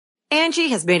Angie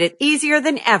has made it easier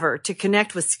than ever to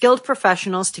connect with skilled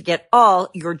professionals to get all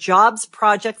your jobs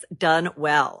projects done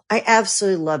well. I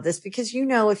absolutely love this because,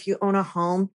 if you own a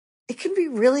home, it can be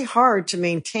really hard to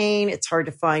maintain. It's hard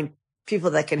to find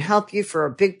people that can help you for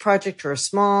a big project or a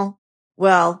small.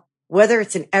 Well, whether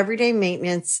it's in everyday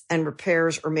maintenance and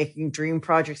repairs or making dream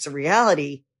projects a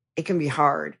reality, it can be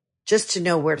hard just to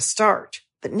know where to start.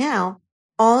 But now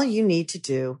all you need to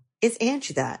do is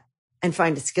Angie that and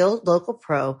find a skilled local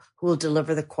pro who will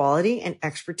deliver the quality and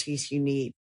expertise you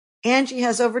need. Angie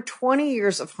has over 20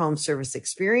 years of home service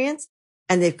experience,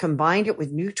 and they've combined it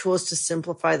with new tools to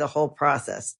simplify the whole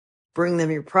process. Bring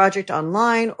them your project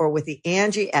online or with the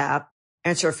Angie app,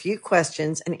 answer a few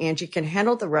questions, and Angie can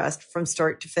handle the rest from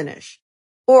start to finish.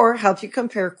 Or help you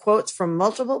compare quotes from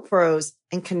multiple pros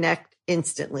and connect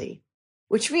instantly,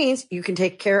 which means you can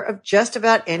take care of just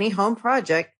about any home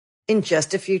project in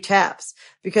just a few taps.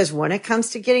 Because when it comes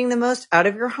to getting the most out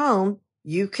of your home,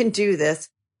 you can do this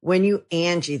when you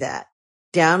Angie that.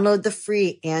 Download the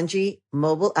free Angie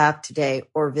mobile app today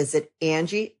or visit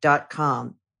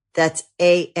Angie.com. That's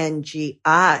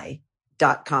ANGI.com.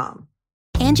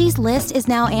 Angie's List is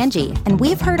now Angie, and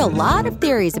we've heard a lot of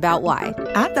theories about why.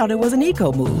 I thought it was an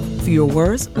eco move. Fewer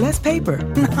words, less paper.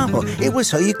 No, it was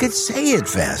so you could say it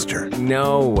faster.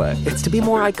 No, it's to be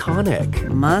more iconic.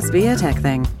 Must be a tech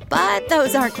thing. But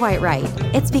those aren't quite right.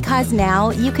 It's because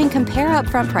now you can compare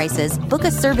upfront prices, book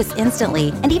a service instantly,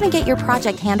 and even get your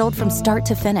project handled from start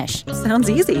to finish. Sounds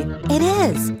easy. It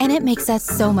is, and it makes us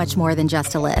so much more than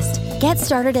just a list. Get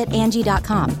started at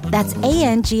Angie.com. That's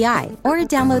ANGI, or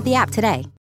download the app today.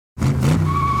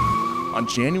 On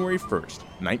January 1st,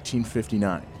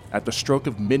 1959, at the stroke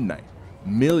of midnight,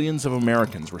 millions of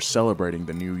Americans were celebrating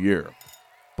the new year.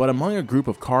 But among a group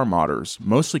of car modders,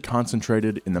 mostly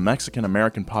concentrated in the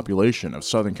Mexican-American population of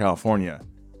Southern California,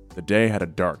 the day had a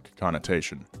dark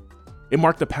connotation. It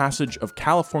marked the passage of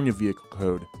California Vehicle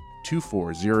Code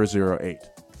 24008,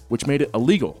 which made it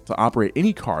illegal to operate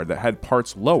any car that had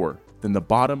parts lower than the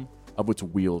bottom of its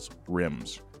wheel's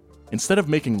rims. Instead of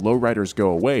making lowriders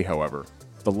go away, however,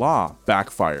 the law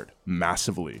backfired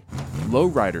massively.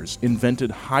 Lowriders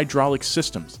invented hydraulic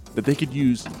systems that they could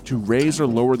use to raise or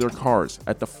lower their cars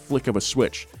at the flick of a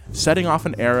switch, setting off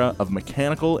an era of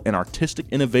mechanical and artistic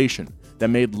innovation that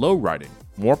made lowriding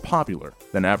more popular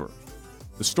than ever.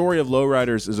 The story of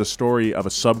lowriders is a story of a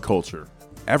subculture.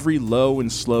 Every low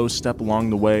and slow step along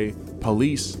the way,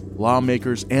 police,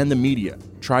 lawmakers, and the media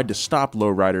tried to stop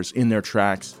lowriders in their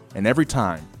tracks, and every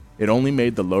time, it only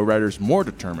made the lowriders more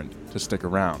determined to stick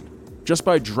around. Just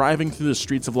by driving through the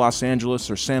streets of Los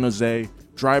Angeles or San Jose,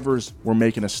 drivers were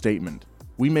making a statement.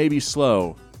 We may be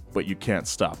slow, but you can't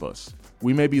stop us.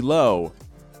 We may be low,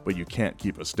 but you can't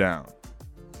keep us down.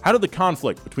 How did the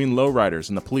conflict between lowriders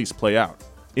and the police play out?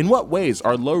 In what ways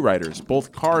are lowriders,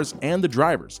 both cars and the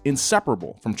drivers,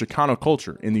 inseparable from Chicano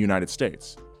culture in the United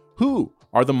States? Who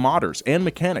are the modders and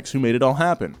mechanics who made it all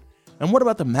happen? And what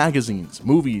about the magazines,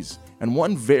 movies, and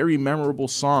one very memorable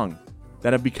song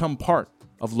that have become part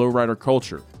of lowrider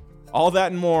culture? All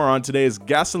that and more on today's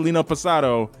Gasolino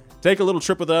Pasado. Take a little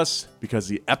trip with us because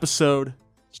the episode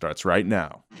starts right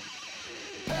now.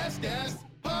 Fast Gas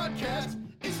Podcast.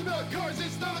 It's about cars,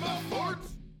 it's not about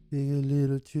farts. Take a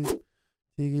little trip.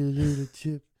 Take a little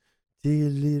trip. Take a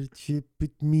little trip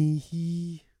with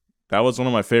me. That was one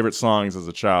of my favorite songs as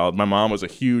a child. My mom was a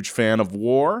huge fan of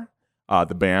War,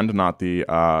 the band, not the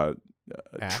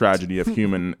tragedy of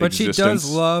human but existence. She does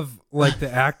love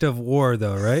the act of war,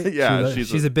 though, right? Yeah,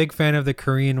 she's a big fan of the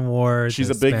Korean War. She's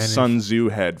a big Sun Tzu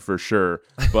head for sure.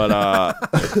 But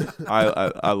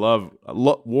I love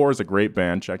War is a great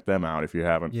band. Check them out if you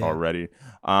haven't already.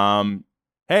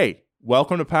 Hey,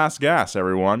 welcome to Past Gas,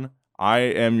 everyone. I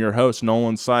am your host,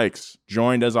 Nolan Sykes,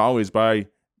 joined as always by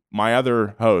my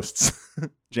other hosts,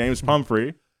 James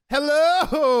Pumphrey.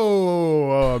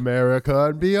 Hello, America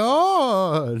and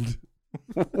beyond.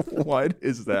 What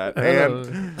is that?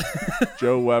 And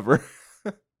Joe Weber.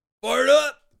 Fired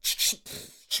up!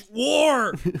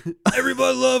 War!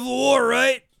 Everybody loves war,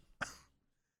 right?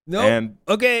 No. And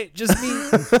okay, just me.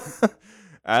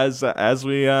 As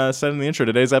we said in the intro,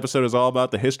 today's episode is all about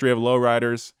the history of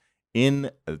lowriders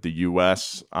in the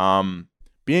U.S.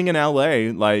 Being in L.A.,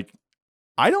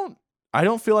 I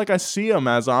don't feel like I see them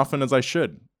as often as I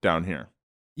should down here.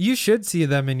 You should see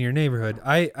them in your neighborhood.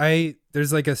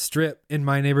 There's a strip in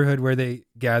my neighborhood where they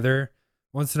gather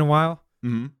once in a while,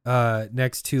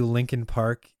 next to Lincoln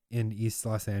Park in East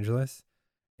Los Angeles.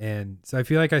 And so I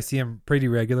feel like I see them pretty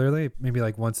regularly, maybe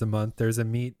once a month there's a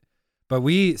meet. But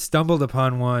we stumbled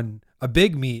upon a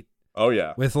big meet. Oh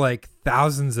yeah. With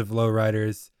thousands of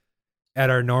lowriders at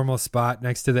our normal spot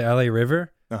next to the LA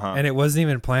River. and it wasn't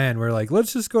even planned. We're like,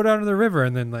 let's just go down to the river,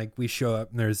 and then like we show up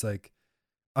and there's like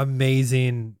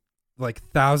amazing, like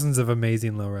thousands of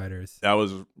amazing lowriders. That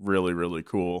was really, really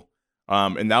cool.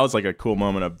 And that was like a cool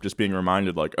moment of just being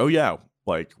reminded, like, oh yeah,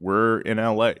 like we're in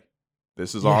LA.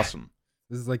 This is awesome.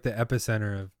 This is like the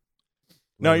epicenter of.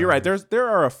 No, you're right. There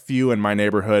are a few in my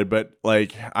neighborhood, but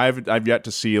like I've yet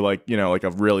to see like, you know, like a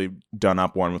really done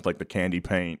up one with like the candy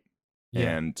paint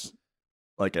and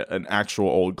like an actual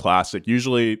old classic.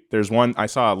 Usually there's one, I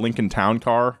saw a Lincoln Town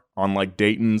Car on like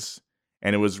Dayton's,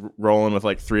 and it was rolling with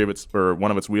like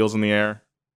one of its wheels in the air.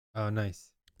 Oh,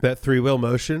 nice. That 3-wheel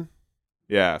motion?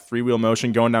 Yeah, 3-wheel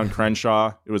motion going down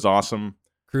Crenshaw. It was awesome.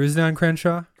 Cruising on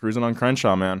Crenshaw? Cruising on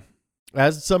Crenshaw, man.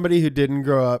 As somebody who didn't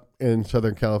grow up in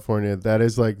Southern California, that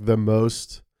is like the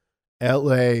most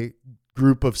LA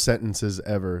group of sentences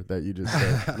ever that you just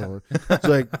said. It's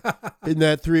like, in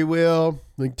that 3-wheel,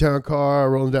 like town car,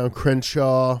 rolling down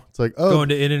Crenshaw. It's like, oh. Going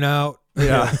to In-N-Out.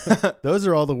 Yeah. Those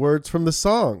are all the words from the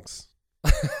songs.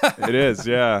 It is,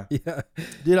 yeah. Yeah.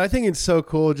 Dude, I think it's so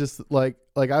cool. Just like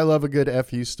I love a good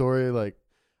FU story. Like,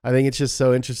 I think it's just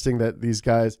so interesting that these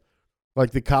guys,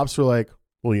 like the cops were like,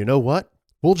 well, you know what?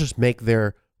 We'll just make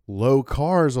their low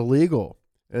cars illegal.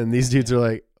 And these dudes are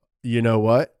like, you know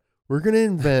what? We're going to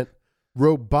invent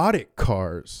robotic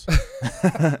cars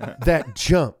that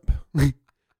jump. It's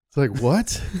like,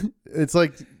 what? It's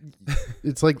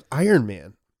like Iron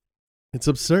Man. It's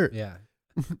absurd. Yeah.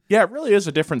 Yeah, it really is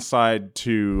a different side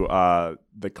to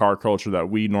the car culture that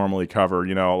we normally cover.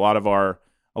 You know, a lot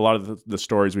of the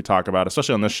stories we talk about,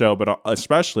 especially on this show, but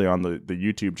especially on the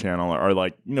YouTube channel, are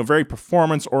like, you know, very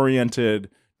performance oriented,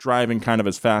 driving kind of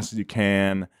as fast as you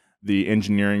can, the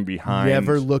engineering behind,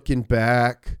 never looking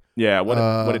back. Yeah,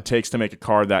 what it takes to make a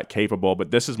car that capable. But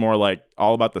this is more like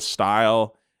all about the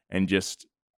style and just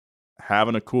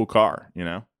having a cool car, you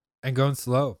know, and going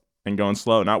slow,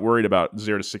 not worried about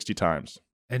 0 to 60 times,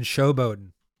 and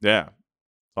showboating. Yeah,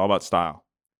 it's all about style.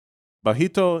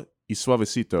 Bajito y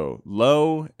suavecito,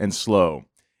 low and slow.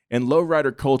 In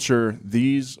lowrider culture,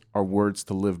 these are words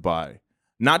to live by.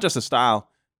 Not just a style,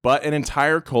 but an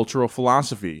entire cultural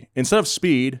philosophy. Instead of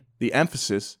speed, the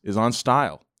emphasis is on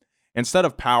style. Instead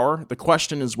of power, the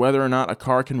question is whether or not a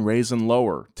car can raise and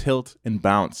lower, tilt and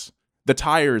bounce. The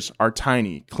tires are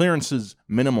tiny, clearances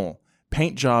minimal,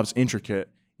 paint jobs intricate,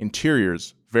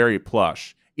 interiors very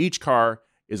plush. Each car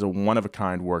is a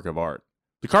one-of-a-kind work of art.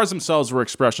 The cars themselves were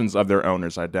expressions of their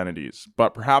owners' identities,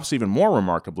 but perhaps even more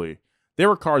remarkably, they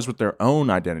were cars with their own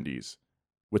identities,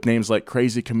 with names like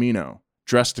Crazy Camino,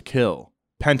 Dressed to Kill,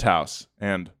 Penthouse,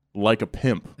 and Like a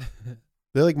Pimp.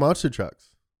 They're like monster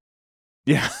trucks.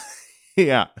 Yeah,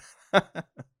 yeah.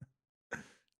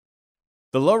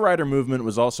 The lowrider movement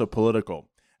was also political.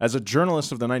 As a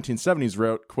journalist of the 1970s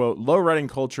wrote, quote, lowriding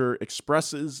culture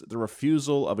expresses the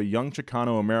refusal of a young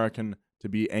Chicano American to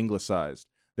be anglicized.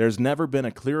 There's never been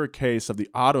a clearer case of the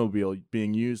automobile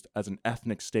being used as an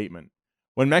ethnic statement.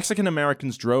 When Mexican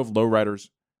Americans drove lowriders,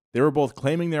 they were both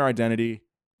claiming their identity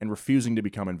and refusing to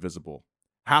become invisible.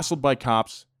 Hassled by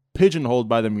cops, pigeonholed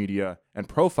by the media, and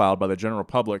profiled by the general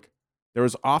public, there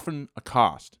was often a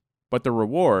cost, but the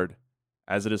reward,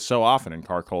 as it is so often in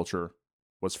car culture,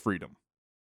 was freedom.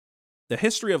 The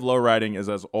history of lowriding is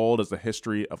as old as the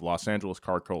history of Los Angeles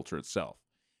car culture itself.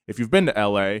 If you've been to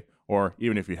LA, or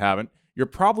even if you haven't, you're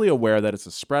probably aware that it's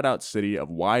a spread out city of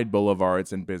wide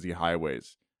boulevards and busy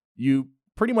highways. You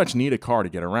pretty much need a car to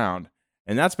get around,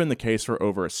 and that's been the case for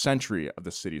over a century of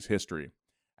the city's history.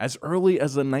 As early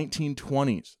as the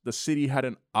 1920s, the city had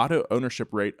an auto ownership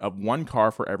rate of one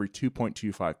car for every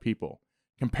 2.25 people.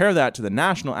 Compare that to the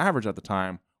national average at the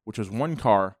time, which was one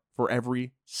car for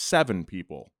every 7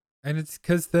 people. And it's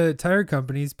because the tire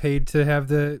companies paid to have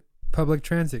the public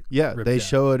transit. Yeah, they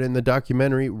show it in the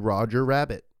documentary Roger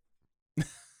Rabbit.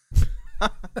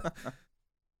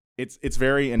 It's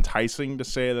very enticing to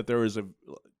say that there was a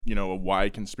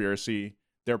wide conspiracy.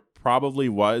 There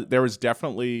was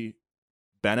definitely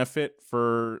benefit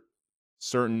for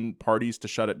certain parties to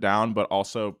shut it down, but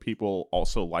also people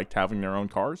also liked having their own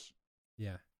cars.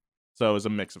 Yeah. So it was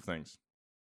a mix of things.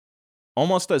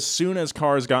 Almost as soon as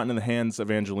cars got into the hands of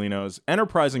Angelenos,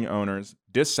 enterprising owners,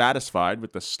 dissatisfied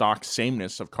with the stock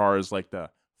sameness of cars like the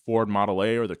Ford Model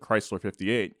A or the Chrysler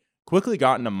 58, quickly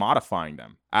got into modifying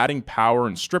them, adding power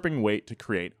and stripping weight to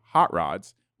create hot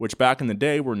rods, which back in the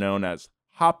day were known as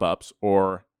hop-ups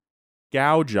or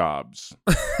gow jobs.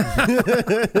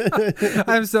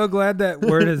 I'm so glad that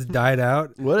word has died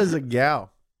out. What is a gow?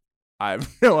 I have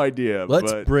no idea.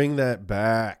 Let's bring that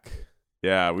back.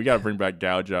 Yeah, we got to bring back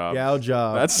gow jobs. Gow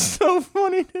jobs. That's so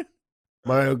funny.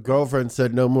 My girlfriend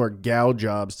said no more gow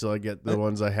jobs till I get the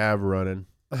ones I have running.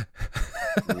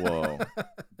 Whoa.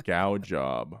 Gow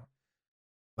job.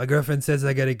 My girlfriend says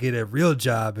I got to get a real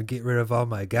job and get rid of all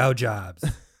my gow jobs.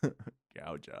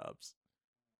 Gow jobs.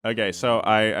 Okay, so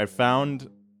I found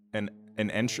an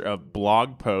entry, a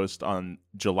blog post on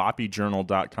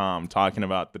jalopyjournal.com talking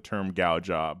about the term gow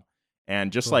job,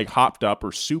 and just like hopped up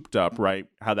or souped up, right?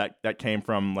 How that came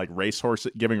from like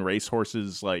giving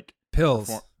racehorses like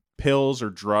pills or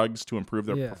drugs to improve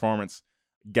their performance.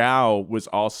 Gow was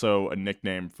also a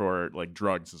nickname for like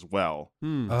drugs as well.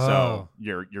 So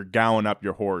you're gowing up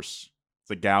your horse.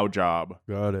 It's a gow job.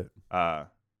 Got it.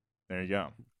 There you go.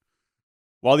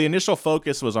 While the initial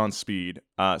focus was on speed,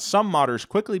 some modders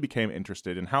quickly became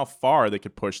interested in how far they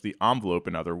could push the envelope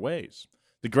in other ways.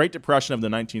 The Great Depression of the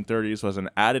 1930s was an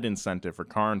added incentive for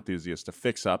car enthusiasts to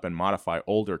fix up and modify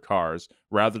older cars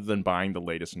rather than buying the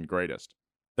latest and greatest.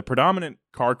 The predominant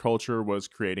car culture was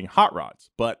creating hot rods,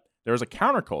 but there was a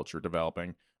counterculture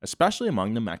developing, especially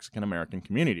among the Mexican-American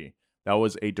community, that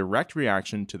was a direct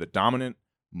reaction to the dominant,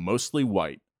 mostly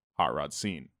white, hot rod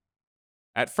scene.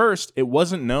 At first, it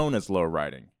wasn't known as low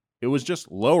riding. It was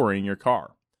just lowering your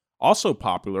car. Also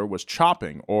popular was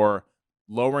chopping, or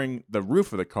lowering the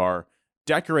roof of the car,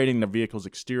 decorating the vehicle's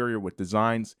exterior with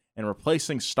designs, and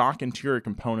replacing stock interior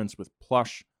components with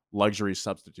plush, luxury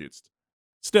substitutes.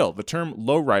 Still, the term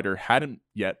lowrider hadn't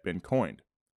yet been coined.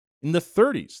 In the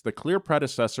 30s, the clear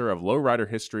predecessor of lowrider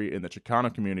history in the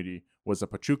Chicano community was the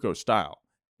Pachuco style,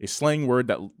 a slang word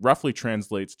that roughly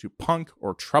translates to punk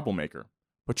or troublemaker.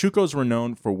 Pachucos were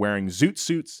known for wearing zoot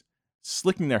suits,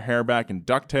 slicking their hair back in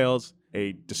ducktails,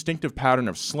 a distinctive pattern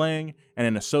of slang, and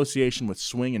an association with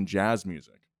swing and jazz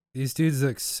music. These dudes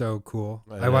look so cool.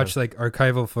 I watch like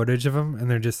archival footage of them, and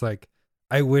they're just like,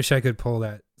 I wish I could pull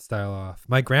that style off.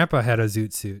 My grandpa had a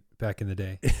zoot suit back in the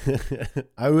day.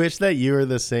 I wish that you were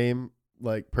the same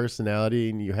like personality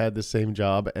and you had the same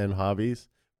job and hobbies,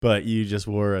 but you just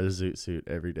wore a zoot suit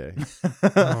every day.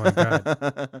 Oh my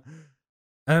God.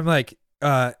 And I'm like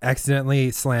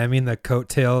accidentally slamming the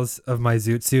coattails of my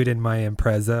zoot suit in my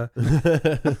Impreza.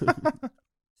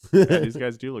 Yeah, these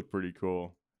guys do look pretty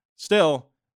cool. Still,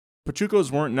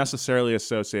 Pachucos weren't necessarily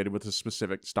associated with a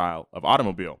specific style of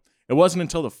automobile. It wasn't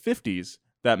until the 50s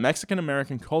that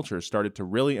Mexican-American culture started to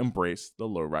really embrace the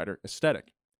lowrider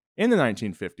aesthetic. In the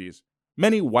 1950s,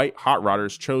 many white hot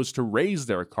rodders chose to raise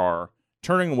their car,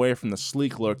 turning away from the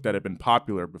sleek look that had been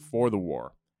popular before the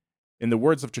war. In the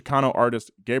words of Chicano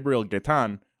artist Gabriel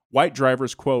Gaetan, white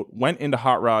drivers, quote, went into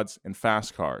hot rods and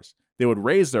fast cars. They would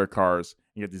raise their cars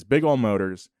and get these big old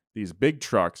motors, these big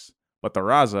trucks, but the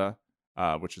raza,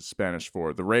 which is Spanish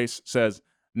for the race, says,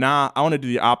 nah, I want to do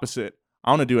the opposite. I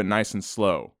want to do it nice and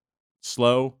slow.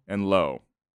 Slow and low.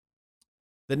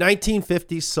 The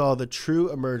 1950s saw the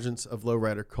true emergence of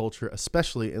lowrider culture,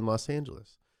 especially in Los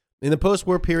Angeles. In the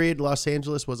post-war period, Los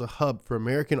Angeles was a hub for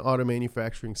American auto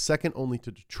manufacturing, second only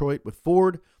to Detroit, with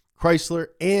Ford, Chrysler,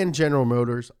 and General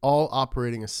Motors all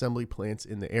operating assembly plants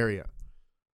in the area.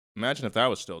 Imagine if that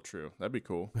was still true. That'd be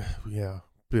cool. Yeah,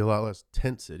 be a lot less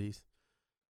tent cities.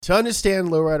 To understand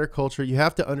lowrider culture, you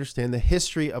have to understand the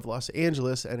history of Los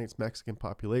Angeles and its Mexican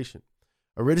population.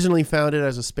 Originally founded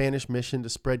as a Spanish mission to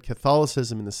spread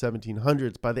Catholicism in the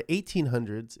 1700s, by the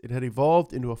 1800s, it had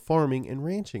evolved into a farming and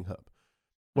ranching hub.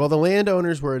 While the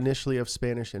landowners were initially of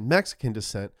Spanish and Mexican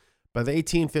descent, by the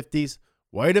 1850s,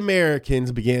 white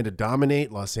Americans began to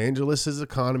dominate Los Angeles'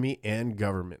 economy and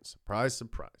government. Surprise,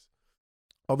 surprise.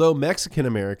 Although Mexican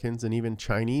Americans and even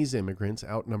Chinese immigrants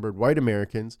outnumbered white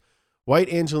Americans, white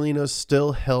Angelenos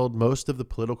still held most of the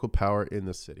political power in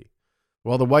the city.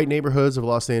 While the white neighborhoods of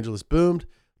Los Angeles boomed,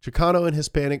 Chicano and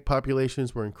Hispanic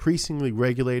populations were increasingly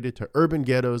regulated to urban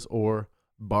ghettos or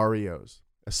barrios,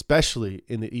 especially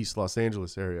in the East Los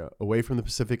Angeles area, away from the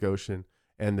Pacific Ocean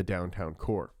and the downtown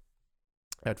core.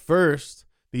 At first,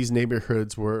 these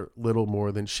neighborhoods were little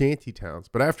more than shanty towns,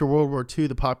 but after World War II,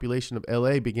 the population of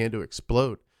LA began to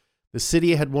explode. The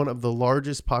city had one of the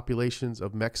largest populations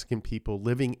of Mexican people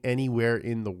living anywhere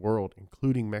in the world,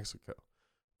 including Mexico.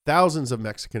 Thousands of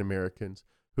Mexican Americans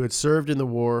who had served in the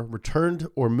war returned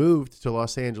or moved to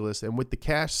Los Angeles, and with the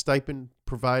cash stipend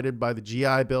provided by the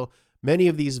GI Bill, many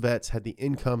of these vets had the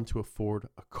income to afford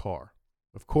a car.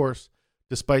 Of course,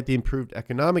 despite the improved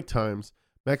economic times,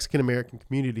 Mexican American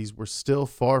communities were still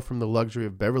far from the luxury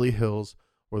of Beverly Hills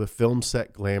or the film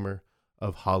set glamour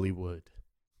of Hollywood.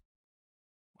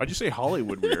 Why'd you say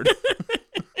Hollywood weird?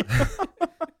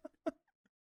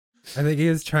 I think he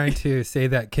was trying to say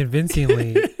that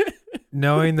convincingly,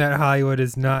 knowing that Hollywood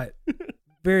is not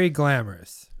very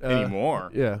glamorous anymore.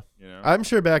 Yeah. You know? I'm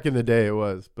sure back in the day it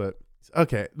was, but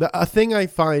okay. A thing I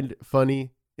find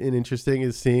funny and interesting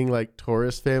is seeing like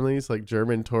tourist families, like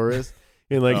German tourists,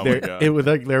 in like Oh my God. with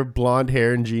like their blonde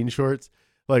hair and jean shorts,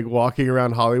 like walking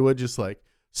around Hollywood, just like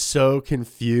so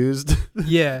confused.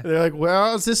 Yeah. They're like,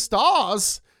 "Where's the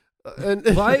stars?"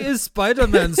 And Why is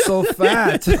Spider-Man so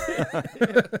fat?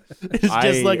 it's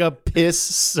just like a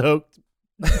piss-soaked,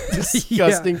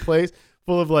 disgusting place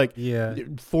full of like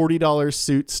 $40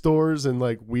 suit stores and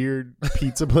like weird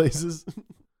pizza places.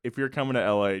 If you're coming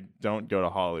to LA, don't go to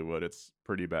Hollywood. It's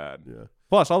pretty bad. Yeah.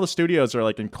 Plus, all the studios are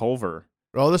like in Culver.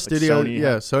 All the studios, Sony.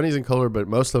 Sony's in Culver, but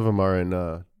most of them are in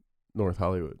North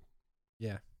Hollywood.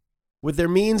 Yeah. With their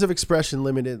means of expression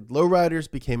limited,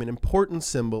 lowriders became an important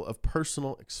symbol of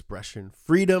personal expression,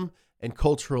 freedom, and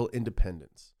cultural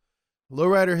independence.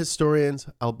 Lowrider historians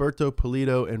Alberto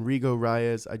Pulido and Rigo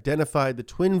Reyes identified the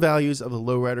twin values of the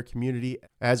lowrider community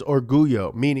as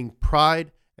orgullo, meaning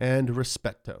pride, and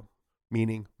respeto,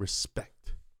 meaning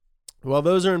respect. While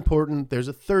those are important, there's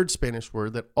a third Spanish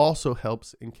word that also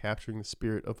helps in capturing the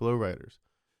spirit of lowriders.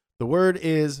 The word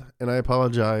is, and I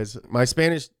apologize, my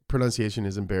Spanish pronunciation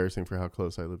is embarrassing for how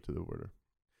close I live to the word.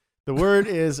 The word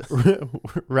is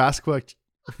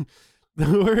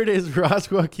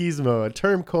rascuaquismo, a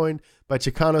term coined by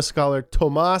Chicano scholar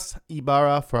Tomás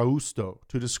Ibarra Frausto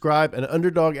to describe an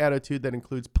underdog attitude that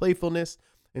includes playfulness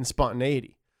and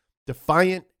spontaneity,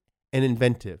 defiant and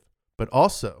inventive, but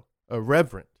also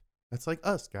irreverent. That's like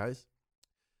us, guys.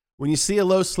 When you see a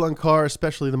low-slung car,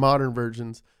 especially the modern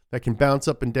versions, that can bounce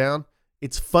up and down,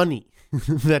 it's funny.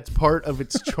 That's part of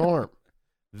its charm.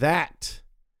 That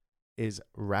is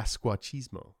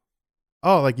rascuachismo.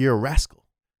 Oh, like you're a rascal.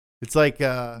 It's like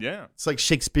it's like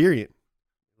Shakespearean.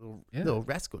 Little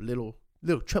rascal, little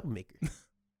troublemaker.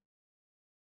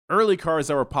 Early cars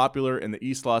that were popular in the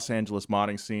East Los Angeles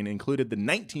modding scene included the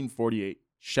 1948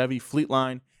 Chevy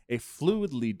Fleetline, a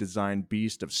fluidly designed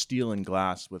beast of steel and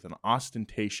glass with an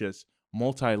ostentatious,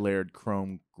 multi-layered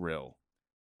chrome grille.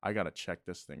 I gotta check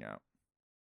this thing out.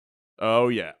 Oh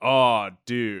yeah. Oh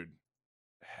dude.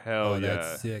 Hell yeah.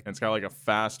 That's sick. And it's got like a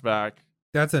fastback.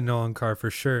 That's a Nolan car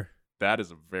for sure. That is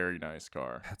a very nice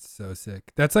car. That's so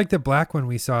sick. That's like the black one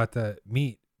we saw at the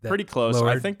meet. Pretty close.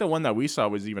 Lowered. I think the one that we saw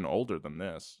was even older than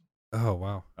this. Oh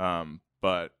wow.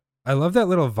 But I love that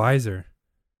little visor.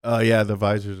 Oh yeah, the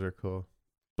visors are cool.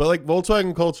 But like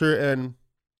Volkswagen culture and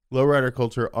lowrider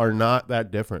culture are not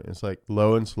that different. It's like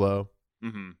low and slow.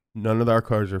 Mm-hmm. None of our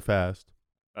cars are fast.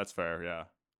 That's fair, yeah.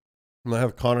 I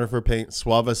have Connor for paint,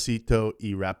 suavecito y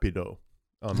rapido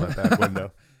on my back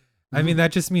window. I mean,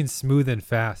 that just means smooth and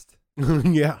fast.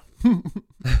 Yeah.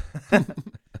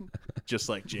 Just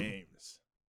like James.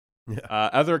 Yeah.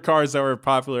 Other cars that were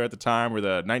popular at the time were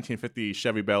the 1950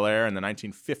 Chevy Bel Air and the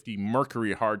 1950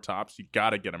 Mercury hardtops. You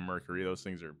gotta get a Mercury. Those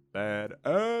things are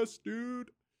badass,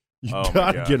 dude. You Oh my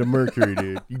gotta God. get a Mercury,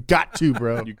 dude. You got to,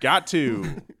 bro. You got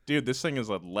to. Dude, this thing is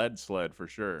a lead sled for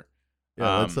sure.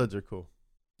 Yeah, lead sleds are cool.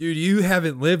 Dude, you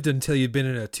haven't lived until you've been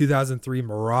in a 2003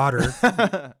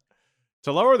 Marauder.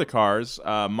 To lower the cars,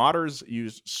 modders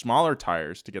used smaller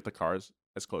tires to get the cars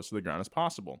as close to the ground as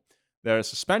possible. Their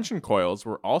suspension coils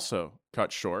were also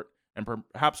cut short, and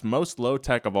perhaps most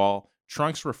low-tech of all,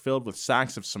 trunks were filled with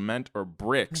sacks of cement or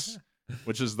bricks,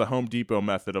 which is the Home Depot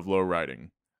method of low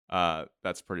riding.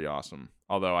 That's pretty awesome.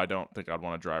 Although I don't think I'd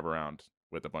want to drive around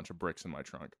with a bunch of bricks in my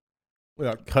trunk. We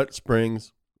got cut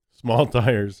springs, small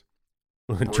tires,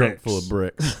 with a trunk full of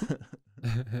bricks.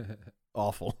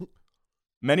 Awful.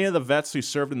 Many of the vets who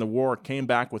served in the war came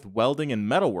back with welding and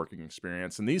metalworking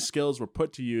experience, and these skills were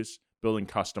put to use building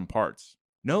custom parts.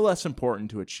 No less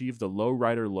important to achieve the low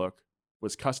rider look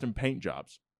was custom paint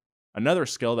jobs, another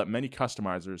skill that many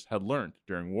customizers had learned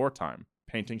during wartime,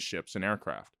 painting ships and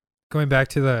aircraft. Going back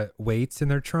to the weights in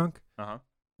their trunk,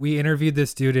 we interviewed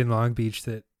this dude in Long Beach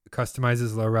that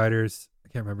customizes lowriders. I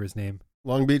can't remember his name.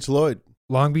 Long Beach Lloyd.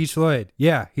 Long Beach Lloyd.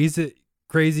 Yeah, he's a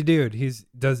crazy dude. His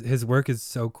work is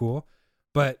so cool.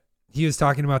 But he was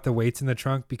talking about the weights in the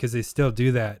trunk because they still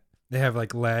do that. They have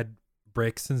like lead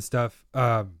bricks and stuff.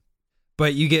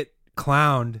 But you get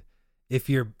clowned if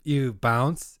you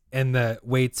bounce and the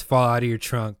weights fall out of your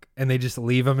trunk and they just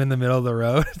leave them in the middle of the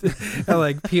road and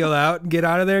like peel out and get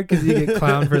out of there because you get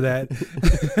clowned for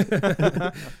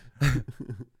that.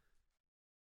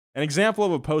 An example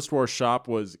of a post-war shop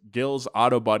was Gill's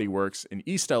Auto Body Works in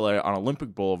East LA on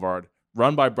Olympic Boulevard,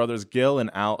 run by brothers Gill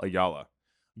and Al Ayala.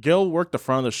 Gill worked the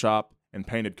front of the shop and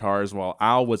painted cars, while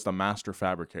Al was the master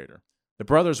fabricator. The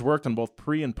brothers worked on both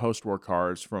pre- and post-war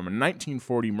cars, from a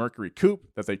 1940 Mercury Coupe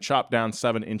that they chopped down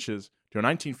 7 inches to a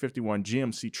 1951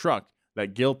 GMC truck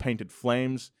that Gill painted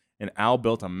flames, and Al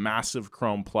built a massive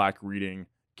chrome plaque reading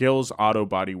Gill's Auto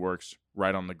Body Works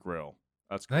right on the grill.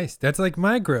 That's cool. Nice. That's like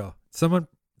my grill. Someone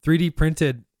 3D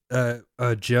printed a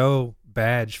Joe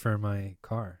badge for my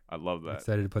car. I love that.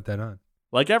 Excited to put that on.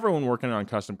 Like everyone working on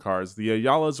custom cars, the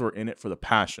Ayalas were in it for the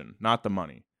passion, not the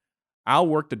money. Al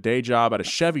worked a day job at a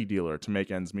Chevy dealer to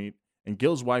make ends meet, and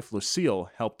Gil's wife Lucille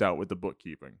helped out with the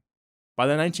bookkeeping. By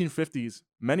the 1950s,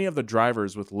 many of the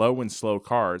drivers with low and slow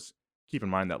cars, keep in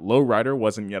mind that lowrider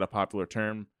wasn't yet a popular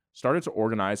term, started to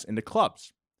organize into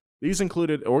clubs. These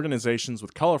included organizations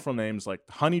with colorful names like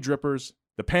the Honey Drippers,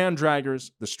 the Pan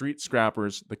Draggers, the Street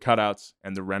Scrappers, the Cutouts,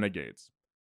 and the Renegades.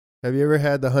 Have you ever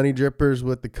had the Honey Drippers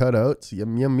with the cutouts?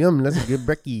 Yum, yum, yum. That's a good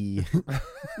brekkie.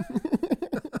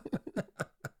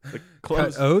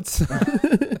 Cut oats?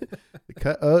 The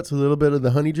cut oats, a little bit of the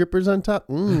Honey Drippers on top.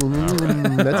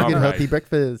 That's a good healthy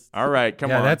breakfast. All right, come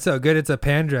on. Yeah, that's so good. It's a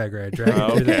pan dragger. I drag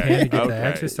it through the pan to get the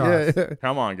extra sauce. Yeah.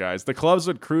 Come on, guys. The clubs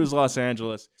would cruise Los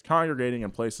Angeles, congregating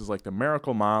in places like the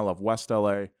Miracle Mile of West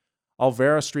LA,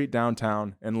 Alvera Street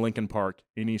downtown, and Lincoln Park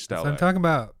in East That's LA. what I'm talking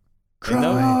about.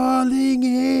 Crawling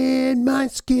in my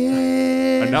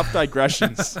skin. Enough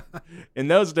digressions. In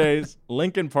those days,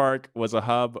 Lincoln Park was a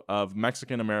hub of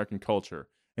Mexican-American culture.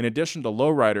 In addition to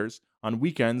lowriders, on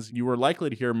weekends, you were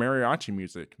likely to hear mariachi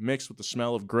music mixed with the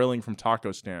smell of grilling from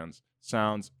taco stands.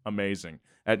 Sounds amazing.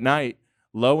 At night,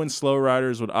 low and slow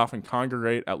riders would often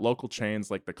congregate at local chains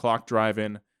like the Clock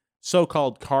Drive-In,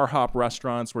 so-called car hop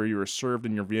restaurants where you were served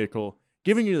in your vehicle,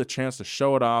 giving you the chance to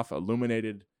show it off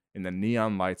illuminated in the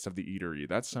neon lights of the eatery.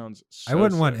 That sounds so I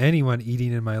wouldn't sick. want anyone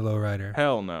eating in my lowrider.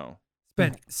 Hell no.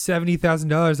 Spent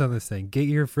 $70,000 on this thing. Get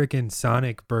your freaking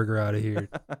Sonic burger out of here.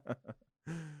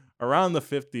 Around the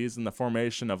 50s and the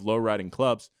formation of lowriding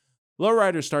clubs,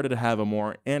 lowriders started to have a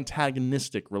more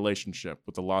antagonistic relationship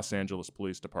with the Los Angeles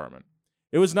Police Department.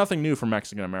 It was nothing new for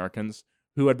Mexican Americans,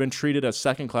 who had been treated as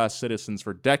second-class citizens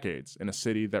for decades in a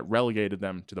city that relegated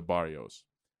them to the barrios.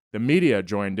 The media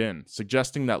joined in,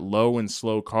 suggesting that low and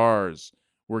slow cars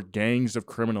were gangs of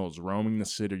criminals roaming the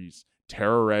cities,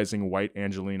 terrorizing white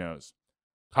Angelinos.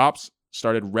 Cops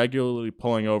started regularly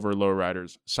pulling over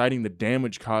lowriders, citing the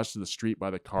damage caused to the street by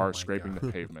the car scraping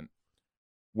the pavement.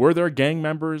 Were there gang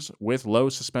members with low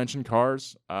suspension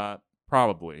cars?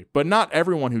 Probably. But not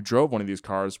everyone who drove one of these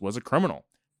cars was a criminal.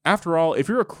 After all, if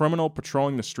you're a criminal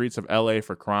patrolling the streets of LA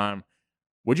for crime,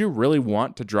 would you really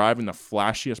want to drive in the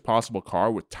flashiest possible car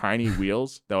with tiny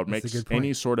wheels that would make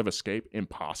any sort of escape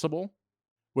impossible?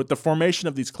 With the formation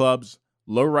of these clubs,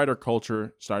 lowrider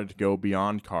culture started to go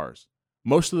beyond cars.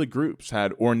 Most of the groups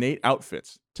had ornate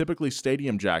outfits, typically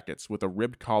stadium jackets with a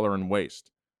ribbed collar and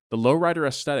waist. The lowrider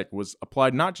aesthetic was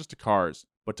applied not just to cars,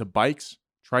 but to bikes,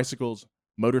 tricycles,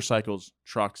 motorcycles,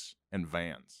 trucks, and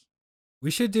vans.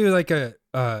 We should do like a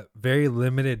very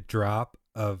limited drop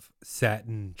of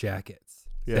satin jackets.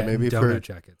 Yeah, satin maybe donut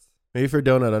jackets. Maybe for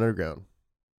Donut Underground.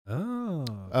 Oh.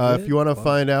 If you want to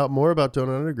find out more about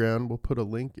Donut Underground, we'll put a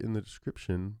link in the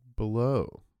description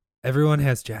below. Everyone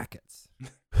has jackets.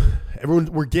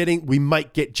 We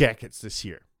might get jackets this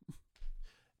year.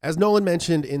 As Nolan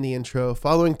mentioned in the intro,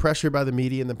 following pressure by the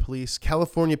media and the police,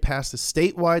 California passed a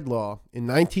statewide law in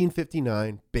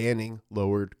 1959 banning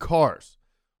lowered cars.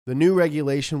 The new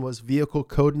regulation was Vehicle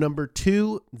Code Number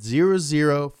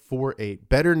 20048,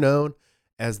 better known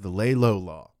as the Lay Low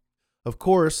Law. Of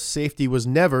course, safety was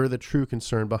never the true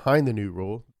concern behind the new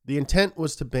rule. The intent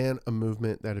was to ban a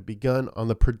movement that had begun on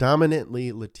the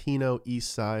predominantly Latino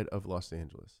east side of Los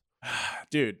Angeles.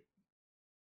 Dude,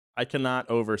 I cannot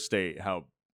overstate how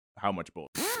much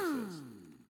bullshit this is.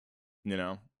 You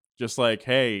know? Just like,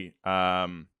 hey,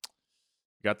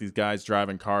 got these guys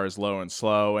driving cars low and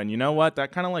slow, and you know what?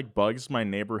 That kind of like bugs my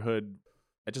neighborhood.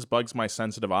 It just bugs my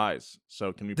sensitive eyes.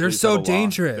 So can we? They're please so have a law?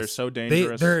 dangerous. They're so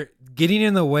dangerous. They're getting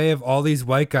in the way of all these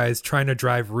white guys trying to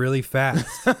drive really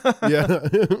fast. Yeah.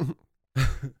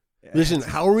 Listen,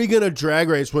 how are we going to drag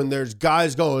race when there's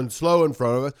guys going slow in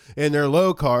front of us and they're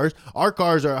low cars? Our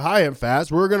cars are high and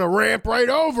fast. We're going to ramp right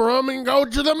over them and go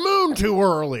to the moon too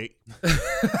early.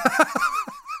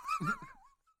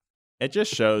 It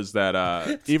just shows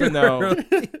that even though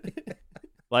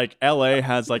like LA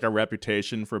has like a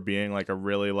reputation for being like a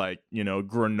really like, you know,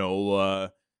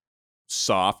 granola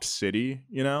soft city,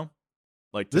 you know?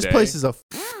 Like this today. place is a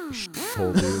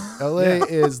hole, dude. LA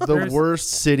is the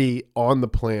worst city on the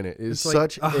planet. It's like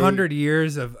such 100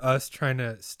 years of us trying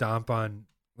to stomp on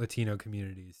Latino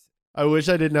communities. I wish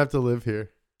I didn't have to live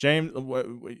here. James,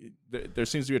 there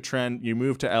seems to be a trend. You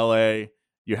move to LA,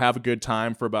 you have a good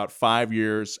time for about 5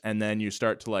 years, and then you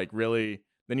start to like really,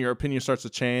 then your opinion starts to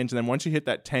change. And then once you hit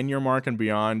that 10-year mark and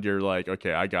beyond, you're like,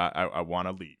 okay, I want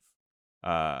to leave.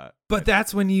 But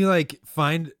that's when you like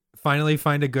finally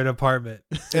find a good apartment.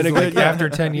 And a like good, after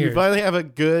 10 years. You finally have a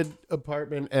good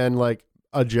apartment and like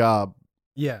a job.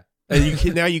 Yeah.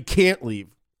 And now you can't leave.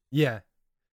 Yeah.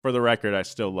 For the record, I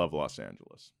still love Los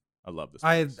Angeles. I love this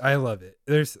place. I love it.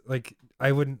 There's like,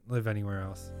 I wouldn't live anywhere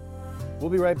else. We'll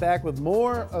be right back with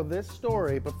more of this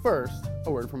story, but first,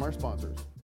 a word from our sponsors.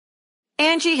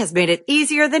 Angie has made it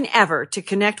easier than ever to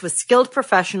connect with skilled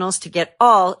professionals to get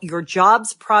all your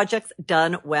jobs projects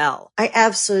done well. I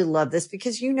absolutely love this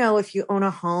because, you know, if you own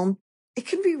a home, it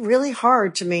can be really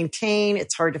hard to maintain.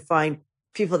 It's hard to find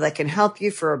people that can help you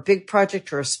for a big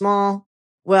project or a small.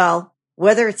 Well,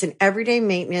 whether it's in everyday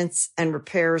maintenance and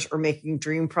repairs or making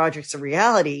dream projects a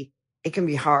reality, it can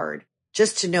be hard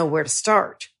just to know where to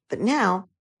start. But now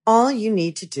all you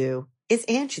need to do is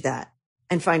Angie that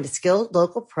and find a skilled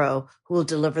local pro who will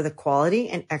deliver the quality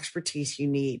and expertise you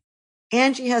need.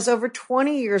 Angie has over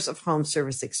 20 years of home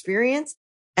service experience,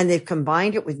 and they've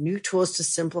combined it with new tools to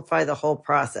simplify the whole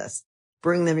process.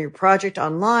 Bring them your project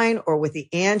online or with the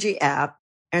Angie app,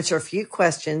 answer a few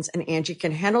questions, and Angie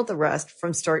can handle the rest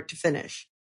from start to finish.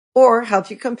 Or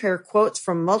help you compare quotes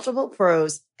from multiple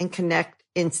pros and connect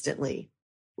instantly,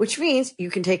 which means you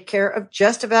can take care of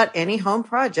just about any home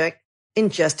project in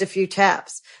just a few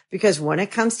taps. Because when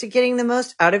it comes to getting the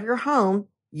most out of your home,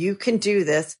 you can do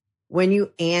this when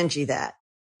you Angie that.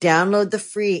 Download the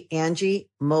free Angie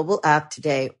mobile app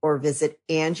today or visit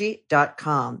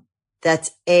Angie.com.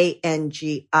 That's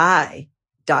ANGI.com.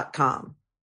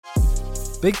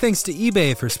 Big thanks to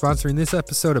eBay for sponsoring this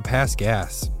episode of Past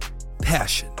Gas.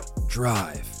 Passion,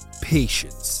 drive,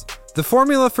 patience. The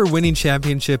formula for winning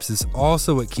championships is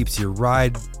also what keeps your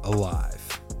ride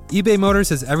alive. eBay Motors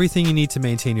has everything you need to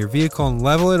maintain your vehicle and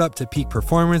level it up to peak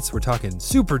performance. We're talking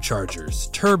superchargers,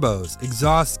 turbos,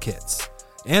 exhaust kits,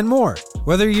 and more.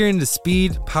 Whether you're into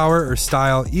speed, power, or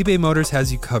style, eBay Motors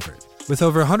has you covered. With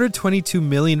over 122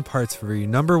 million parts for your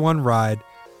number one ride,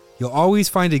 you'll always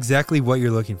find exactly what you're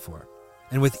looking for.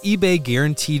 And with eBay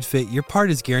Guaranteed Fit, your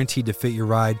part is guaranteed to fit your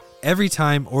ride every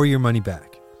time or your money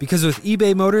back. Because with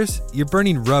eBay Motors, you're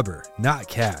burning rubber, not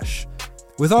cash.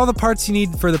 With all the parts you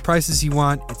need for the prices you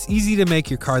want, it's easy to make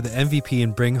your car the MVP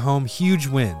and bring home huge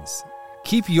wins.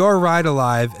 Keep your ride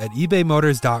alive at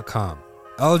ebaymotors.com.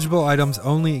 Eligible items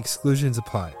only, exclusions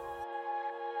apply.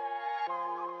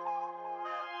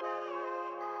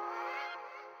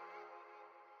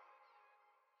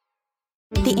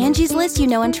 The Angie's List you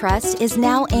know and trust is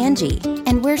now Angie,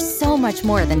 and we're so much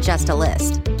more than just a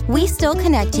list. We still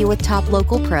connect you with top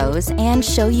local pros and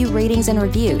show you ratings and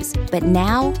reviews, but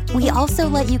now we also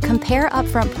let you compare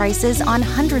upfront prices on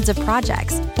hundreds of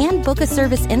projects and book a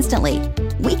service instantly.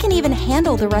 We can even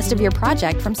handle the rest of your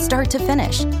project from start to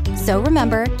finish. So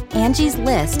remember, Angie's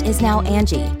List is now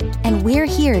Angie, and we're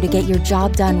here to get your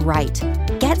job done right.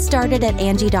 Get started at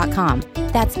Angie.com.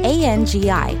 That's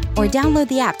ANGI, or download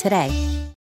the app today.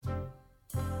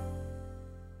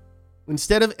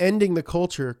 Instead of ending the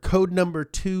culture, code number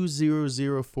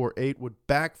 20048 would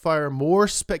backfire more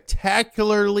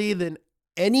spectacularly than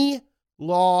any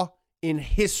law in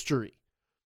history.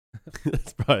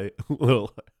 That's probably a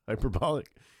little hyperbolic.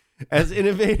 As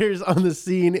innovators on the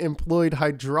scene employed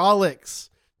hydraulics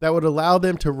that would allow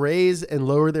them to raise and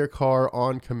lower their car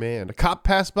on command. A cop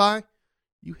passed by,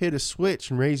 you hit a switch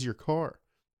and raise your car.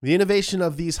 The innovation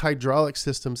of these hydraulic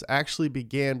systems actually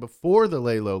began before the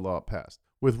lay-low law passed,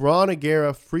 with Ron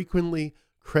Aguirre frequently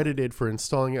credited for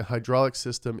installing a hydraulic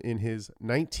system in his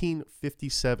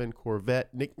 1957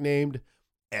 Corvette nicknamed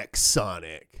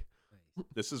Exonic.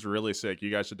 This is really sick. You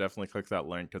guys should definitely click that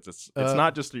link because it's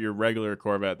not just your regular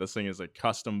Corvette. This thing is a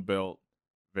custom built,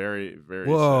 very, very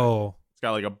Whoa. sick. It's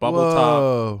got like a bubble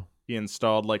top. He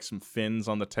installed like some fins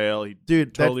on the tail. He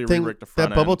totally re-rigged the front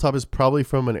that bubble top is probably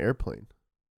from an airplane.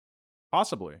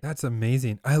 Possibly. That's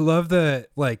amazing. I love the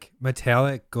like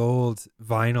metallic gold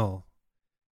vinyl.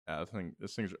 Yeah,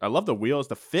 this thing's. I love the wheels.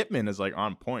 The fitment is like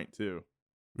on point too.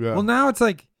 Yeah. Well, now it's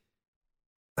like,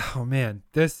 oh man,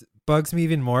 this bugs me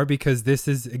even more because this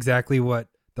is exactly what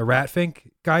the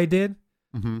Ratfink guy did.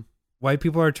 Mm-hmm. White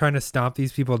people are trying to stomp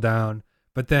these people down,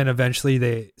 but then eventually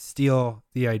they steal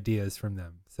the ideas from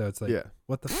them. So it's like,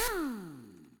 what the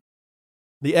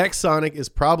The Exonic is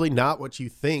probably not what you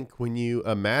think when you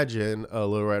imagine a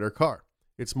lowrider car.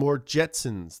 It's more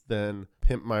Jetsons than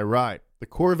Pimp My Ride. The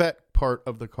Corvette part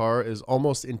of the car is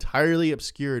almost entirely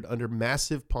obscured under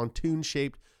massive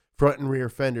pontoon-shaped front and rear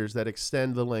fenders that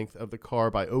extend the length of the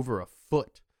car by over a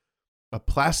foot. A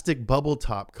plastic bubble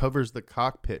top covers the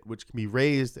cockpit, which can be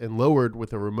raised and lowered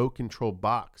with a remote control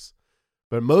box.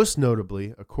 But most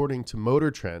notably, according to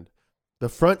Motor Trend, the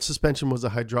front suspension was a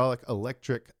hydraulic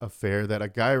electric affair that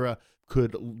Aguirre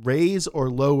could raise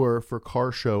or lower for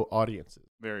car show audiences.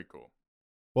 Very cool.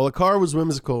 While the car was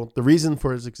whimsical, the reason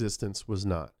for its existence was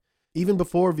not. Even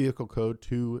before Vehicle Code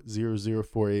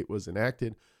 20048 was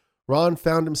enacted, Ron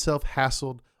found himself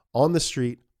hassled on the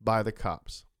street by the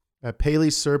cops. At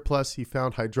Paley's Surplus, he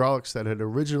found hydraulics that had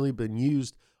originally been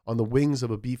used on the wings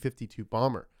of a B-52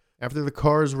 bomber. After the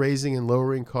cars raising and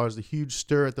lowering caused a huge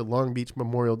stir at the Long Beach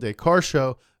Memorial Day Car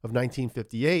Show of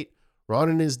 1958, Ron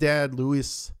and his dad,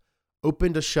 Louis,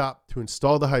 opened a shop to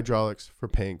install the hydraulics for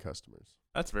paying customers.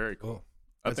 That's very cool.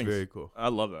 That's very cool. I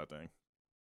love that thing.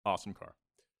 Awesome car.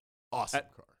 Awesome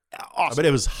car. Awesome. I bet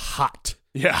it was hot.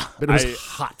 Yeah. But it was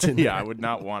hot in there. I would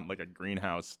not want like a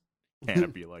greenhouse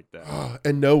canopy like that.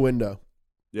 And no window.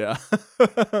 Yeah.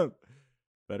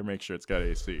 Better make sure it's got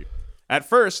AC. At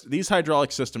first, these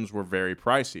hydraulic systems were very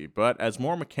pricey, but as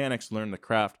more mechanics learned the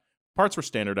craft, parts were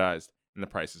standardized and the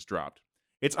prices dropped.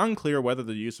 It's unclear whether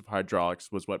the use of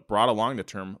hydraulics was what brought along the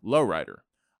term lowrider.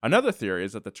 Another theory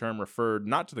is that the term referred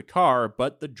not to the car,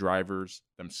 but the drivers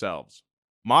themselves.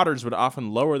 Modders would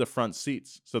often lower the front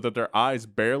seats so that their eyes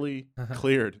barely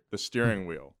cleared the steering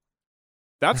wheel.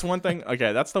 That's one thing.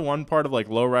 Okay, that's the one part of like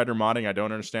lowrider modding I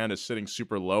don't understand, is sitting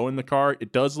super low in the car.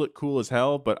 It does look cool as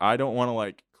hell, but I don't want to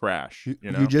like crash.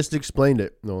 You know? You just explained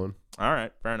it, Nolan. All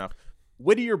right, fair enough.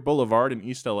 Whittier Boulevard in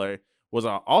East LA was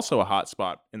also a hot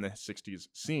spot in the 60s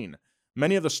scene.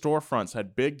 Many of the storefronts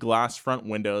had big glass front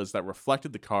windows that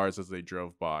reflected the cars as they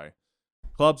drove by.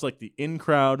 Clubs like the In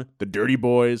Crowd, the Dirty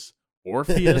Boys,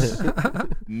 Orpheus,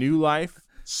 New Life,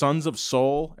 Sons of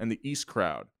Soul, and the East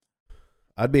Crowd.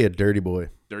 I'd be a dirty boy.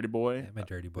 Dirty boy? Yeah, I'm a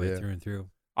dirty boy through and through.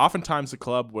 Oftentimes, the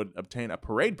club would obtain a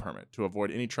parade permit to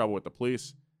avoid any trouble with the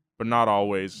police, but not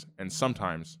always, and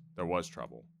sometimes there was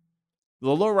trouble. The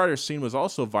lowrider scene was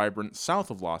also vibrant south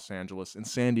of Los Angeles in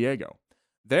San Diego.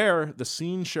 There, the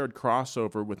scene shared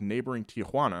crossover with neighboring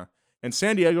Tijuana, and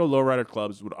San Diego lowrider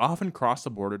clubs would often cross the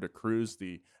border to cruise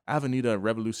the Avenida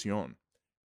Revolucion.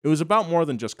 It was about more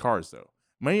than just cars, though.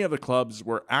 Many of the clubs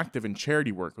were active in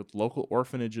charity work with local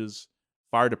orphanages,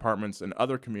 fire departments, and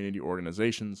other community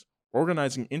organizations,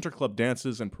 organizing interclub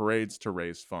dances and parades to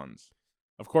raise funds.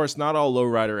 Of course, not all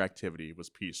lowrider activity was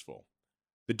peaceful.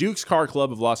 The Duke's Car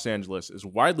Club of Los Angeles is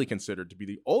widely considered to be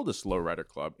the oldest lowrider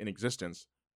club in existence,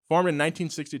 formed in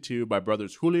 1962 by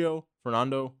brothers Julio,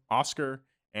 Fernando, Oscar,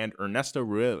 and Ernesto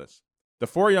Ruelas. The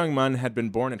four young men had been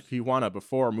born in Tijuana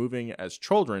before moving as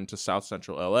children to South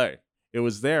Central LA. It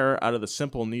was there, out of the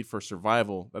simple need for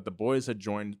survival, that the boys had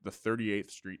joined the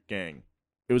 38th Street Gang.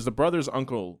 It was the brothers'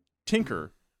 uncle,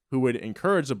 Tinker, who would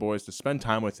encourage the boys to spend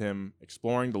time with him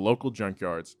exploring the local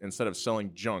junkyards instead of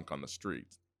selling junk on the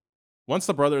streets. Once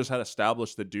the brothers had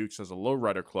established the Dukes as a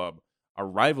lowrider club, a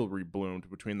rivalry bloomed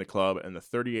between the club and the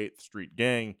 38th Street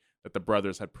Gang that the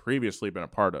brothers had previously been a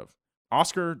part of.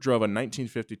 Oscar drove a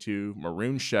 1952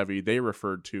 maroon Chevy they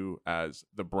referred to as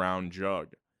the Brown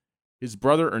Jug. His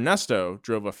brother Ernesto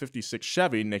drove a 56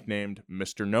 Chevy nicknamed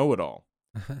Mr. Know-It-All.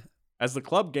 As the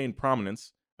club gained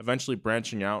prominence, eventually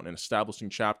branching out and establishing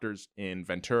chapters in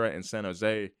Ventura and San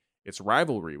Jose, its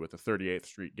rivalry with the 38th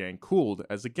Street Gang cooled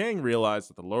as the gang realized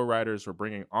that the lowriders were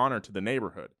bringing honor to the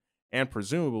neighborhood and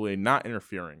presumably not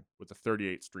interfering with the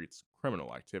 38th Street's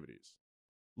criminal activities.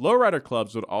 Lowrider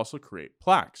clubs would also create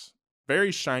plaques,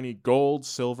 very shiny gold,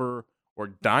 silver, or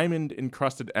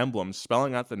diamond-encrusted emblems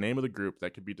spelling out the name of the group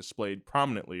that could be displayed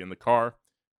prominently in the car.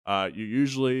 You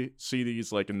usually see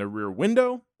these like in the rear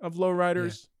window of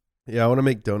lowriders. Yeah, I want to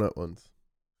make donut ones.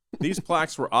 These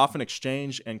plaques were often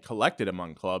exchanged and collected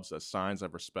among clubs as signs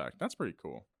of respect. That's pretty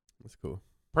cool. That's cool.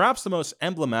 Perhaps the most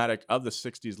emblematic of the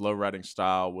 60s lowriding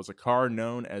style was a car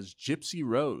known as Gypsy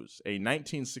Rose, a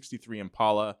 1963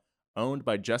 Impala owned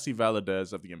by Jesse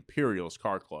Valadez of the Imperials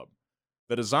Car Club.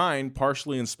 The design,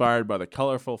 partially inspired by the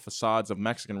colorful facades of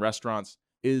Mexican restaurants,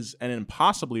 is an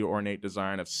impossibly ornate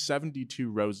design of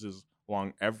 72 roses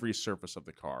along every surface of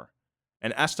the car.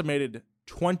 An estimated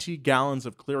 20 gallons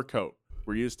of clear coat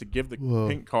were used to give the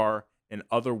pink car an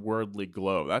otherworldly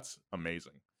glow. That's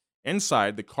amazing.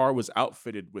 Inside, the car was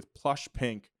outfitted with plush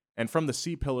pink, and from the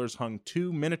C-pillars hung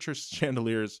two miniature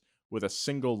chandeliers with a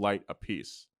single light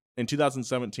apiece. In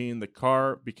 2017, the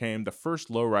car became the first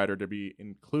lowrider to be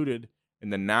included in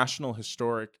the National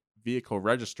Historic Vehicle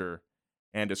Register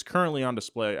and is currently on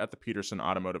display at the Peterson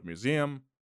Automotive Museum.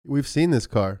 We've seen this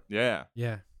car. Yeah.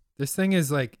 Yeah. This thing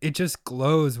is like, it just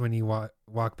glows when you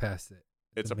walk past it.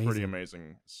 It's a pretty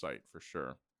amazing sight for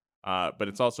sure. But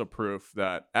it's also proof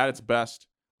that at its best,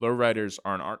 lowriders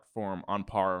are an art form on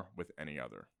par with any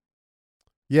other.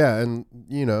 Yeah, and,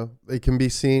 you know, they can be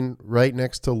seen right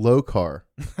next to Low Car.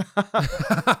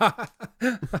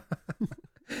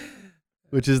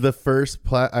 Which is the first,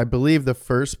 I believe, the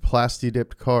first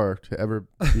plasti-dipped car to ever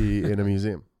be in a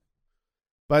museum.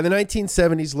 By the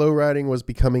 1970s, lowriding was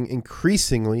becoming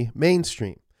increasingly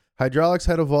mainstream. Hydraulics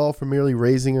had evolved from merely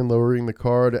raising and lowering the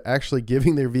car to actually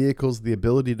giving their vehicles the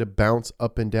ability to bounce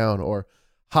up and down or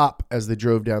hop as they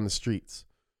drove down the streets.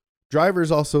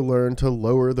 Drivers also learned to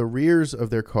lower the rears of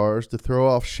their cars to throw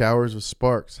off showers of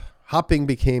sparks. Hopping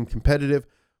became competitive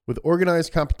with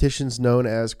organized competitions known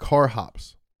as car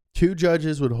hops. 2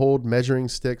 judges would hold measuring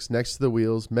sticks next to the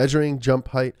wheels, measuring jump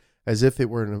height as if it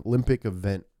were an Olympic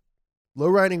event.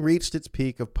 Lowriding reached its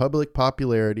peak of public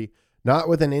popularity not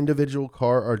with an individual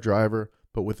car or driver,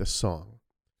 but with a song.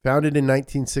 Founded in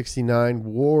 1969,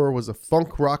 War was a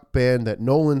funk rock band that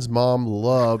Nolan's mom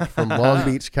loved from Long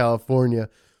Beach, California,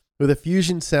 with a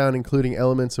fusion sound including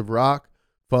elements of rock,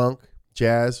 funk,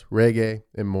 jazz, reggae,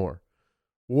 and more.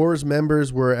 War's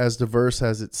members were as diverse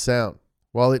as its sound.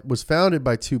 While it was founded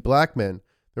by 2 black men,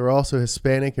 there were also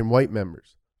Hispanic and white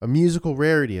members, a musical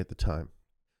rarity at the time.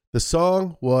 The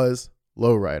song was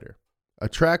Lowrider, a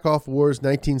track off War's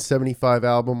 1975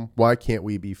 album, Why Can't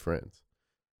We Be Friends?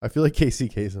 I feel like Casey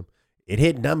Kasem. It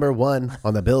hit number 1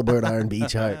 on the Billboard R&B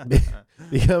chart,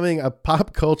 becoming a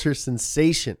pop culture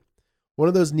sensation. One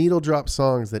of those needle drop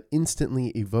songs that instantly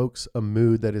evokes a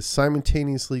mood that is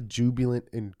simultaneously jubilant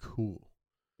and cool.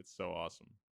 It's so awesome.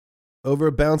 Over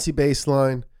a bouncy bass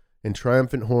line and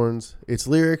triumphant horns, its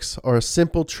lyrics are a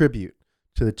simple tribute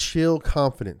to the chill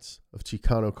confidence of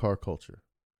Chicano car culture.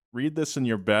 Read this in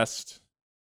your best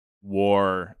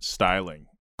War styling.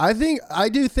 I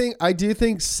do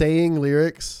think saying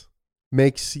lyrics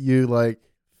makes you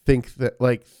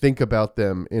think about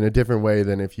them in a different way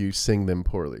than if you sing them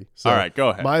poorly. So all right, go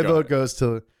ahead. My vote goes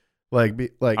to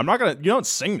I'm not gonna. You don't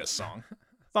sing this song.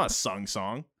 It's not a sung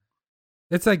song.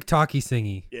 It's like talky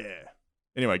singy. Yeah.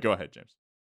 Anyway, go ahead, James.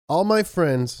 All my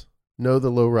friends know the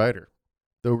lowrider.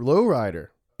 The lowrider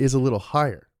is a little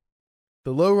higher.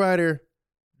 The lowrider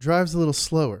drives a little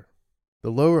slower.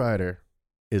 The lowrider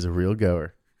is a real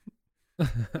goer.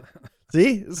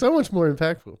 See? So much more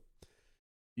impactful.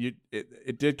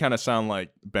 It did kind of sound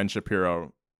like Ben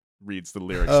Shapiro reads the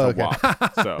lyrics to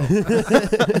WAP. So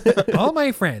all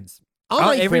my friends.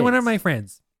 Every one of my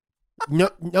friends.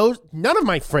 No, none of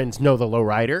my friends know the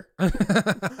lowrider.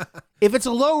 If it's a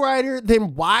lowrider,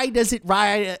 then why is it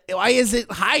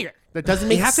higher? That doesn't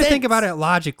make sense. You have to think about it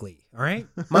logically, all right?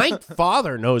 My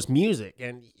father knows music,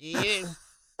 and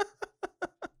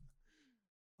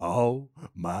all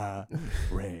my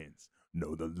friends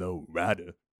know the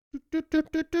lowrider.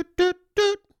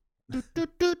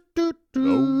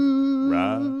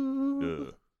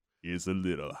 Lowrider is a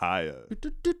little higher.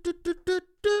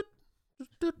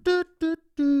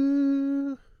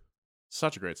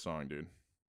 Such a great song, dude.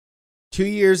 2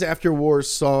 years after War's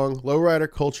song, lowrider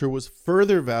culture was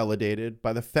further validated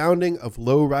by the founding of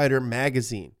Lowrider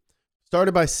Magazine.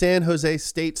 Started by San Jose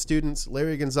State students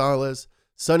Larry Gonzalez,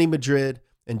 Sonny Madrid,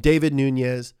 and David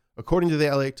Nunez, according to the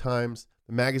LA Times,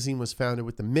 the magazine was founded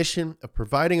with the mission of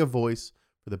providing a voice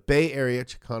for the Bay Area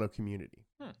Chicano community.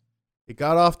 It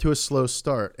got off to a slow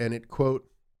start, and it, quote,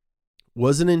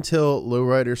 wasn't until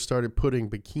Lowrider started putting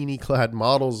bikini-clad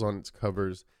models on its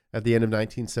covers at the end of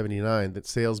 1979 that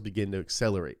sales began to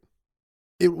accelerate.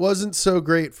 It wasn't so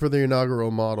great for the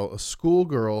inaugural model, a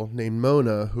schoolgirl named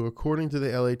Mona, who, according to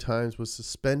the LA Times, was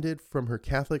suspended from her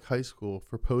Catholic high school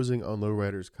for posing on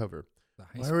Lowrider's cover.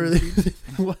 Why were they?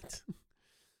 What?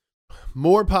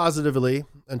 More positively,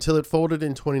 until it folded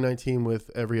in 2019 with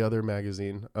every other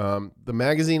magazine, the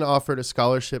magazine offered a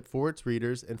scholarship for its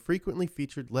readers and frequently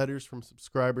featured letters from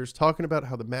subscribers talking about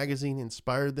how the magazine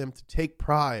inspired them to take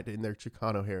pride in their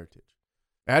Chicano heritage.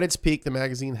 At its peak, the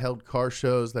magazine held car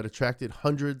shows that attracted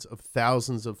hundreds of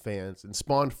thousands of fans and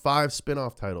spawned 5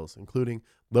 spin-off titles, including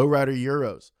Lowrider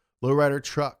Euros, Lowrider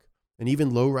Truck, and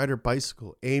even Lowrider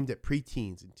Bicycle, aimed at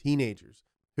preteens and teenagers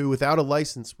who, without a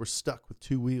license, were stuck with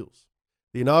 2 wheels.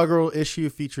 The inaugural issue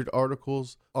featured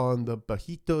articles on the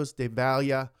Bajitos de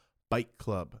Valia Bike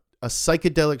Club, a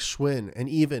psychedelic Schwinn, and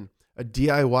even a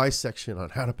DIY section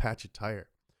on how to patch a tire.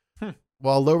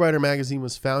 While Lowrider Magazine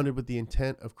was founded with the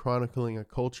intent of chronicling a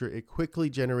culture, it quickly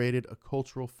generated a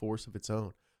cultural force of its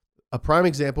own. A prime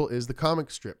example is the comic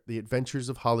strip, The Adventures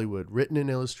of Hollywood, written and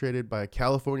illustrated by a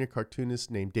California cartoonist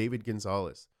named David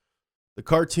Gonzalez. The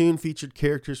cartoon featured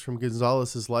characters from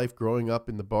Gonzalez's life growing up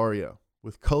in the barrio,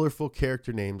 with colorful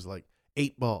character names like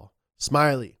 8-Ball,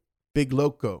 Smiley, Big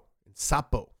Loco, and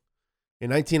Sapo. In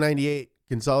 1998,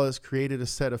 Gonzalez created a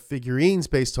set of figurines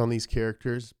based on these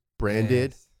characters,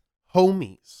 branded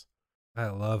Homies. I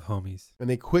love Homies. And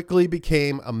they quickly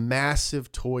became a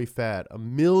massive toy fad.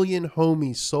 1 million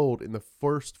Homies sold in the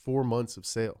first 4 months of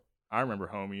sale. I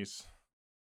remember Homies.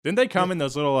 Didn't they come in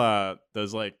those little,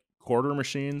 those like quarter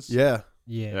machines? Yeah.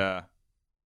 Yeah.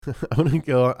 I'm gonna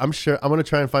go. I'm gonna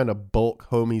try and find a bulk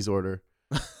homies order.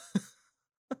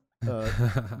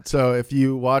 So if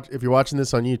you're watching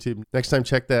this on YouTube, next time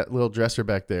check that little dresser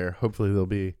back there. Hopefully there'll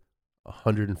be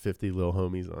 150 little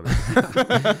homies on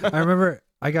it. I remember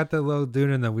I got the little dude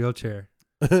in the wheelchair.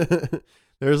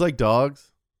 There's like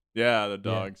dogs. Yeah, the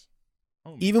dogs.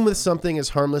 Yeah. Even with something as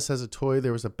harmless as a toy,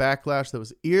 there was a backlash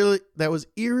that was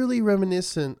eerily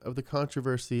reminiscent of the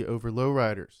controversy over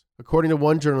lowriders. According to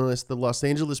one journalist, the Los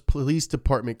Angeles Police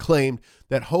Department claimed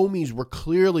that homies were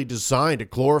clearly designed to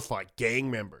glorify gang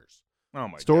members. Oh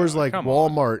my Stores God, like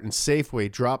Walmart and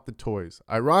Safeway dropped the toys.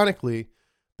 Ironically,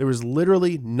 there was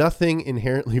literally nothing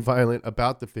inherently violent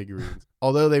about the figurines,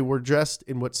 although they were dressed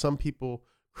in what some people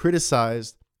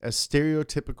criticized as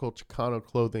stereotypical Chicano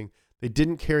clothing. They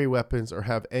didn't carry weapons or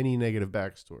have any negative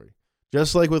backstory.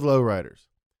 Just like with lowriders,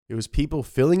 it was people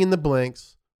filling in the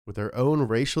blanks with their own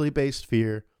racially based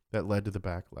fear that led to the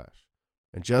backlash.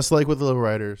 And just like with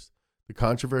lowriders, the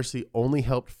controversy only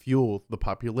helped fuel the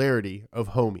popularity of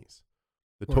homies.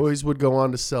 The toys would go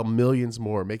on to sell millions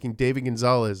more, making David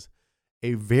Gonzalez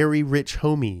a very rich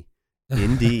homie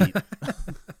indeed.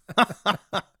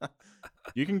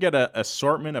 You can get an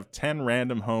assortment of 10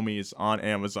 random homies on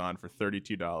Amazon for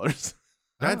 $32.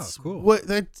 That's cool. What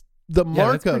that's the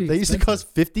markup. They used to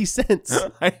cost 50 cents.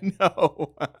 I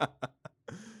know.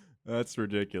 That's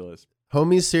ridiculous.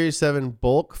 Homies Series 7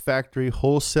 bulk factory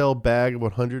wholesale bag of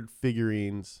 100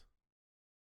 figurines,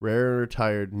 rare and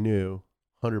retired, new,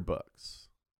 $100.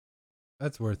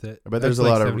 That's worth it. I bet That's there's a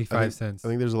like lot of 75 cents. I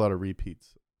think there's a lot of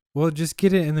repeats. Well, just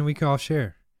get it and then we can all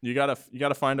share. You gotta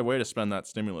find a way to spend that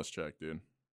stimulus check, dude.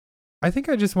 I think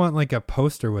I just want like a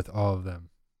poster with all of them.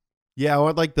 Yeah, I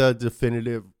want like the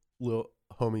definitive little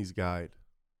homies guide.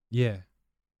 Yeah.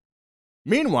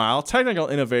 Meanwhile, technical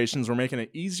innovations were making it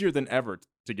easier than ever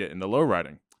to get into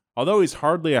lowriding. Although he's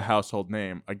hardly a household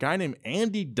name, a guy named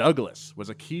Andy Douglas was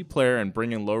a key player in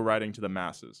bringing lowriding to the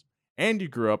masses. Andy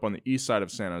grew up on the east side of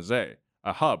San Jose,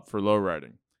 a hub for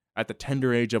lowriding. At the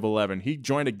tender age of 11, he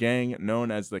joined a gang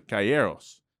known as the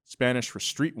Callejeros, Spanish for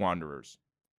street wanderers.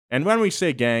 And when we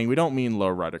say gang, we don't mean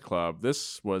lowrider club.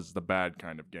 This was the bad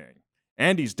kind of gang.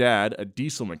 Andy's dad, a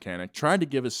diesel mechanic, tried to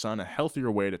give his son a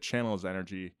healthier way to channel his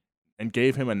energy and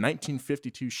gave him a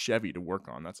 1952 Chevy to work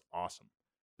on. That's awesome.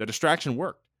 The distraction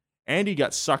worked. Andy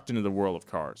got sucked into the world of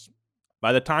cars.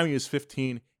 By the time he was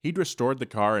 15, he'd restored the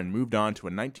car and moved on to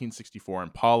a 1964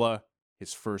 Impala,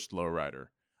 his first lowrider.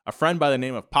 A friend by the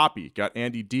name of Poppy got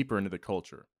Andy deeper into the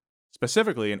culture.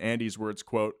 Specifically, in Andy's words,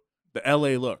 quote, "The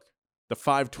LA look, the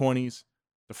 520s,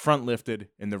 the front lifted,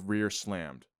 and the rear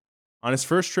slammed." On his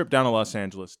first trip down to Los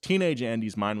Angeles, teenage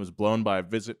Andy's mind was blown by a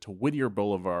visit to Whittier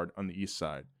Boulevard on the east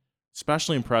side.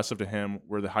 Especially impressive to him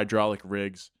were the hydraulic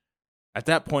rigs. At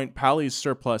that point, Pally's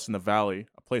Surplus in the Valley,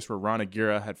 a place where Ron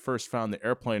Aguirre had first found the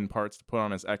airplane parts to put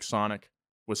on his X-Sonic,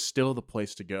 was still the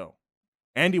place to go.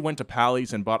 Andy went to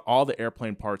Pally's and bought all the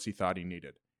airplane parts he thought he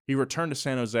needed. He returned to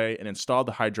San Jose and installed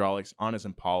the hydraulics on his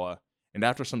Impala, and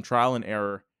after some trial and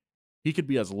error, he could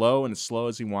be as low and as slow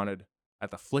as he wanted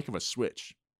at the flick of a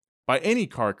switch. By any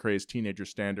car-crazed teenager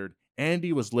standard,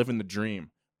 Andy was living the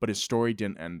dream, but his story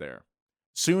didn't end there.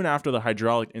 Soon after the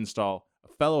hydraulic install,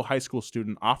 a fellow high school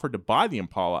student offered to buy the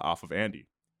Impala off of Andy.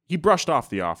 He brushed off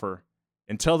the offer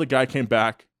until the guy came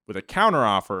back with a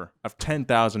counteroffer of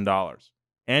 $10,000.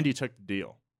 Andy took the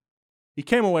deal. He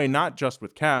came away not just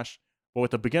with cash, but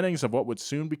with the beginnings of what would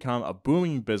soon become a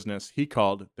booming business he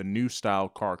called the New Style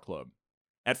Car Club.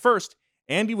 At first,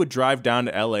 Andy would drive down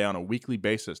to LA on a weekly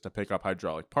basis to pick up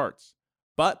hydraulic parts.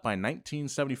 But by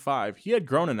 1975, he had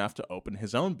grown enough to open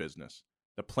his own business,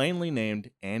 the plainly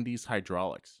named Andy's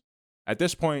Hydraulics. At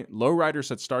this point, lowriders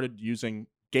had started using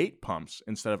gate pumps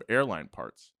instead of airline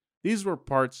parts. These were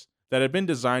parts that had been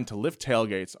designed to lift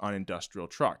tailgates on industrial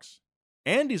trucks.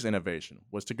 Andy's innovation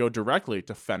was to go directly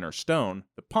to Fenner Stone,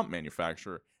 the pump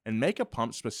manufacturer, and make a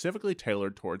pump specifically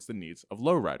tailored towards the needs of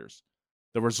lowriders.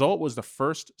 The result was the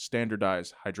first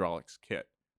standardized hydraulics kit,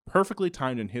 perfectly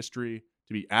timed in history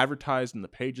to be advertised in the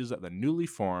pages of the newly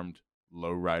formed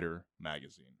Lowrider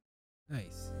magazine.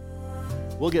 Nice.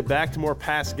 We'll get back to more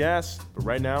Past Gas, but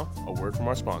right now, a word from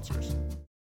our sponsors.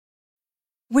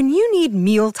 When you need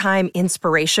mealtime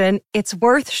inspiration, it's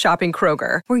worth shopping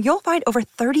Kroger, where you'll find over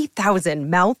 30,000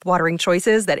 mouth-watering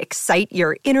choices that excite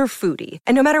your inner foodie.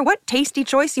 And no matter what tasty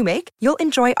choice you make, you'll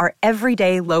enjoy our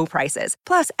everyday low prices,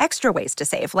 plus extra ways to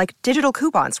save, like digital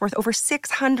coupons worth over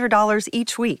 $600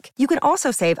 each week. You can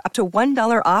also save up to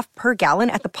 $1 off per gallon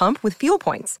at the pump with fuel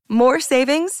points. More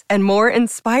savings and more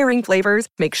inspiring flavors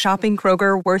make shopping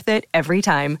Kroger worth it every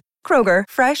time. Kroger,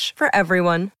 fresh for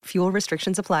everyone. Fuel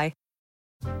restrictions apply.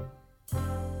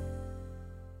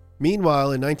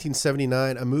 Meanwhile, in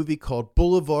 1979, a movie called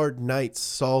Boulevard Nights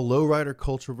saw lowrider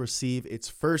culture receive its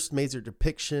first major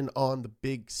depiction on the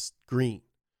big screen.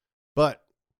 But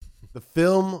the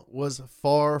film was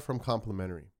far from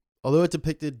complimentary. Although it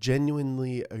depicted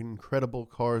genuinely incredible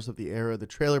cars of the era, the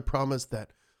trailer promised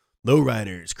that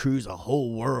lowriders cruise a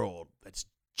whole world that's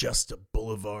just a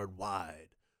boulevard wide,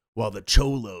 while the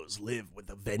cholos live with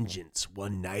a vengeance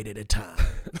one night at a time.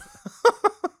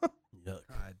 God.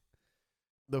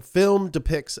 The film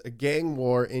depicts a gang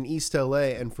war in East LA,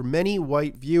 and for many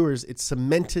white viewers, it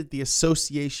cemented the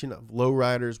association of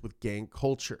lowriders with gang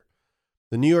culture.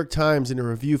 The New York Times, in a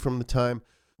review from the time,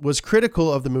 was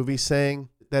critical of the movie, saying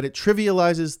that it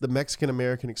trivializes the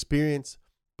Mexican-American experience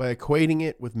by equating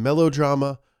it with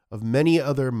melodrama of many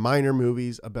other minor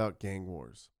movies about gang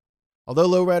wars. Although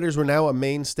lowriders were now a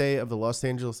mainstay of the Los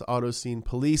Angeles auto scene,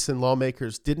 police and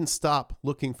lawmakers didn't stop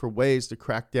looking for ways to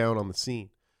crack down on the scene.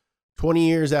 20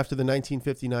 years after the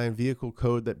 1959 vehicle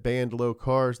code that banned low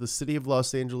cars, the city of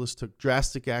Los Angeles took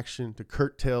drastic action to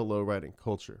curtail lowriding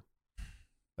culture.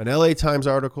 An LA Times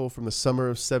article from the summer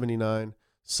of '79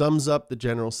 sums up the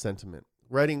general sentiment,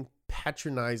 writing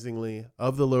patronizingly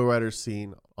of the lowrider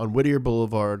scene on Whittier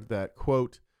Boulevard that,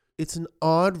 quote, "It's an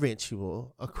odd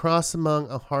ritual, a cross among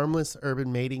a harmless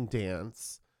urban mating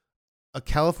dance, a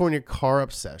California car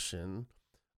obsession,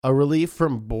 a relief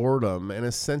from boredom, and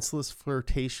a senseless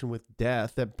flirtation with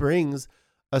death that brings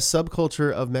a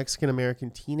subculture of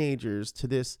Mexican-American teenagers to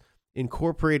this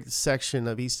incorporated section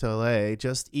of East LA,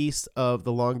 just east of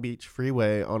the Long Beach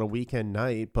Freeway on a weekend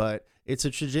night, but it's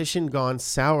a tradition gone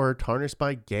sour, tarnished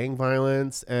by gang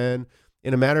violence, and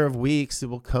in a matter of weeks, it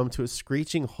will come to a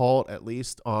screeching halt, at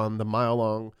least on the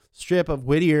mile-long strip of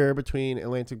Whittier between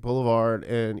Atlantic Boulevard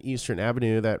and Eastern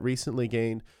Avenue that recently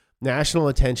gained national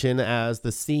attention as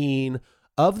the scene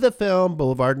of the film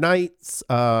Boulevard Nights.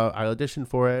 I auditioned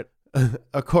for it.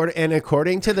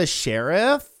 According to the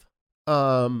sheriff,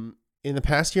 in the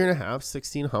past year and a half,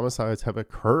 16 homicides have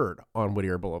occurred on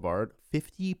Whittier Boulevard,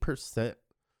 50%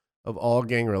 of all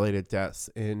gang-related deaths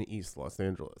in East Los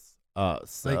Angeles.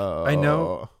 I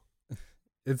know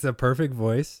it's a perfect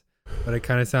voice, but it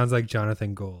kind of sounds like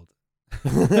Jonathan Gold.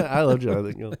 I love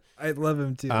Jonathan Gold. I love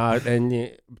him too.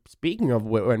 Speaking of,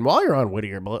 and while you're on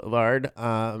Whittier Boulevard,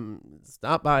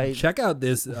 stop by. Check out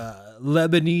this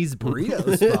Lebanese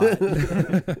burrito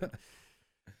spot.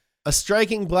 A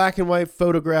striking black and white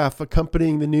photograph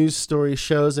accompanying the news story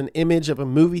shows an image of a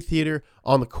movie theater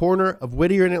on the corner of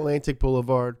Whittier and Atlantic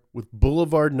Boulevard with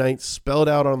Boulevard Nights spelled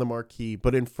out on the marquee,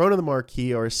 but in front of the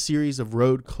marquee are a series of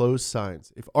road closed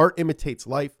signs. If art imitates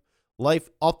life,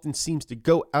 life often seems to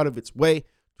go out of its way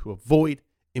to avoid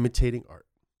imitating art.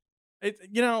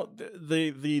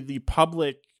 The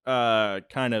public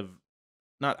kind of,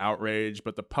 not outrage,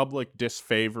 but the public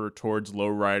disfavor towards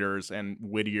lowriders and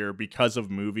Whittier because of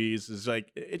movies is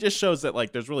like, it just shows that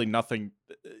like there's really nothing,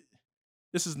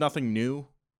 this is nothing new,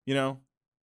 you know?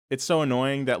 It's so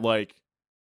annoying that like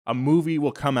a movie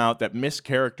will come out that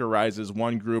mischaracterizes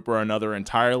one group or another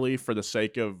entirely for the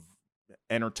sake of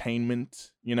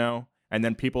entertainment, you know? And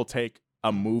then people take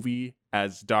a movie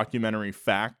as documentary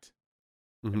fact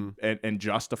and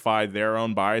justify their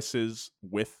own biases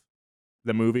with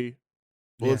the movie.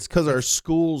 Well, it's because our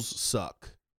schools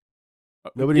suck.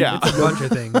 It's a bunch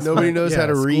of things. Nobody knows how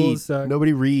to read. Suck.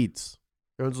 Nobody reads.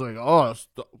 Everyone's like,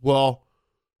 well,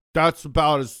 that's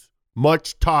about as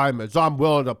much time as I'm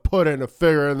willing to put into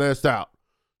figuring this out.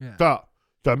 Yeah.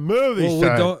 The movie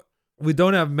we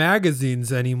don't have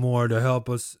magazines anymore to help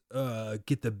us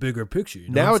get the bigger picture. You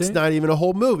know now it's not even a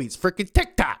whole movie. It's freaking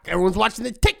TikTok. Everyone's watching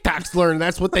the TikToks learn.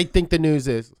 That's what they think the news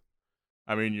is.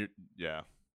 I mean,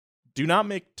 do not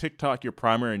make TikTok your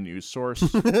primary news source.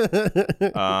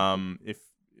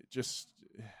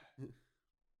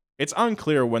 It's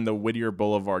unclear when the Whittier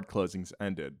Boulevard closings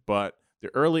ended, but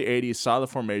the early 80s saw the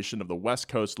formation of the West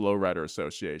Coast Lowrider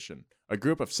Association, a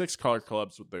group of 6 car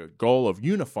clubs with the goal of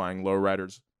unifying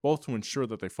lowriders, both to ensure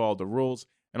that they followed the rules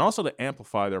and also to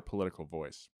amplify their political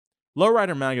voice.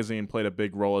 Lowrider Magazine played a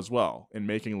big role as well in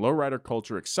making lowrider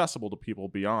culture accessible to people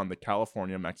beyond the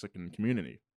California Mexican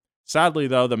community. Sadly,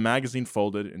 though, the magazine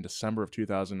folded in December of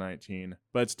 2019,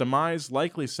 but its demise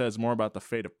likely says more about the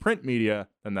fate of print media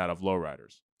than that of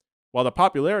lowriders. While the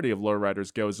popularity of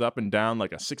lowriders goes up and down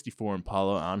like a 64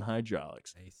 Impala on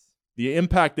hydraulics, the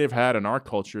impact they've had on our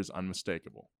culture is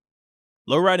unmistakable.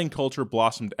 Lowriding culture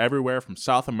blossomed everywhere from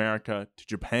South America to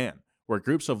Japan, where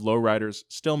groups of lowriders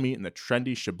still meet in the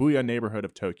trendy Shibuya neighborhood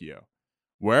of Tokyo.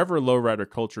 Wherever lowrider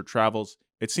culture travels,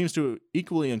 it seems to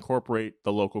equally incorporate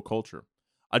the local culture.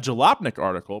 A Jalopnik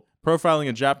article profiling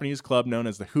a Japanese club known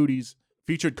as the Hooties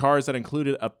featured cars that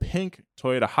included a pink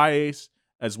Toyota Hiace,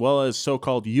 as well as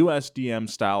so-called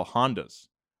USDM-style Hondas.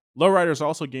 Lowriders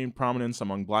also gained prominence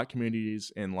among black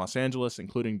communities in Los Angeles,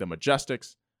 including the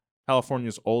Majestics,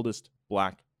 California's oldest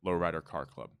black lowrider car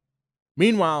club.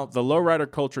 Meanwhile, the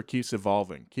lowrider culture keeps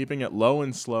evolving, keeping it low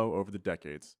and slow over the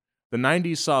decades. The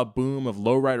 90s saw a boom of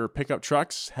lowrider pickup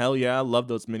trucks. Hell yeah, love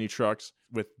those mini trucks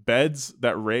with beds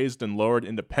that raised and lowered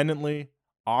independently.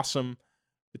 Awesome.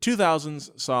 The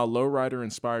 2000s saw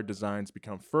lowrider-inspired designs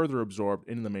become further absorbed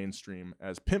into the mainstream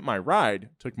as Pimp My Ride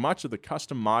took much of the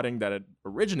custom modding that had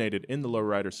originated in the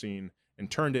lowrider scene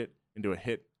and turned it into a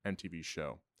hit MTV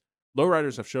show.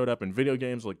 Lowriders have showed up in video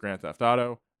games like Grand Theft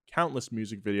Auto, countless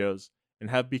music videos, and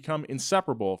have become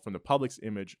inseparable from the public's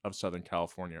image of Southern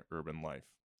California urban life.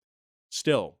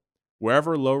 Still,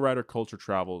 wherever lowrider culture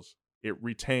travels, it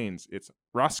retains its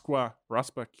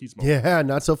raspaquismo. Yeah,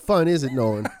 not so fun, is it,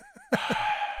 Nolan?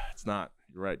 It's not.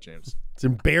 You're right, James. It's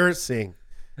embarrassing.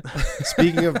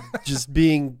 Speaking of just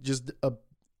being just a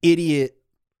idiot.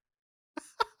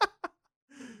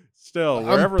 Still,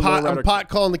 wherever I'm pot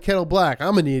calling the kettle black.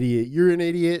 I'm an idiot. You're an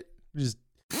idiot. Just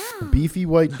beefy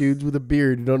white dudes with a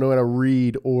beard who don't know how to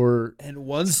read or... And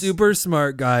one super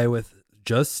smart guy with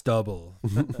just stubble.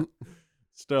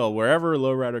 Still, wherever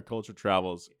lowrider culture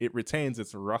travels, it retains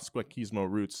its raspaquismo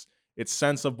roots, its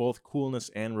sense of both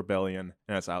coolness and rebellion,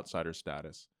 and its outsider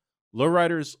status.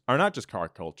 Lowriders are not just car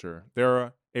culture,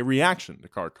 they're a reaction to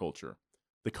car culture.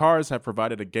 The cars have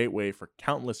provided a gateway for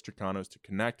countless Chicanos to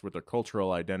connect with their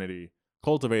cultural identity,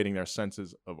 cultivating their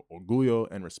senses of orgullo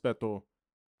and respeto,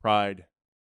 pride,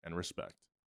 and respect.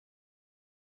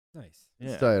 Nice.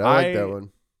 Yeah. I like that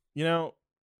one. You know,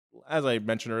 as I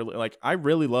mentioned earlier, like I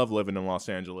really love living in Los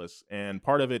Angeles, and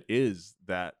part of it is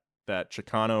that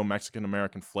Chicano Mexican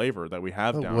American flavor that we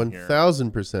have down here.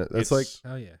 1000%. That's like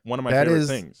one of my favorite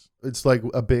things. It's like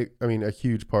a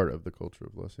huge part of the culture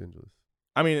of Los Angeles.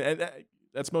 I mean,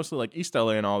 that's mostly like East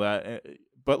LA and all that,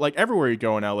 but like everywhere you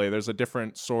go in LA, there's a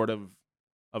different sort of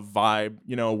vibe.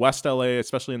 You know, West LA,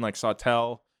 especially in like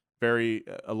Sawtelle,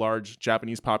 a large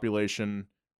Japanese population,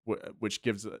 which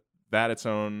gives that its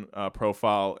own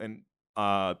profile, and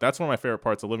that's one of my favorite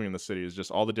parts of living in the city is just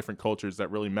all the different cultures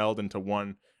that really meld into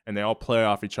one, and they all play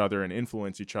off each other and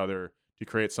influence each other to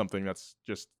create something that's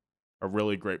just a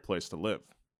really great place to live.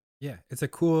 Yeah, it's a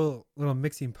cool little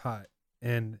mixing pot,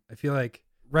 and I feel like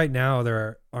right now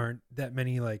there aren't that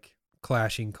many like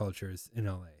clashing cultures in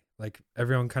LA. Like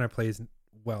everyone kind of plays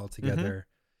well together. Mm-hmm.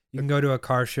 You can go to a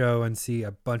car show and see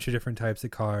a bunch of different types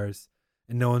of cars,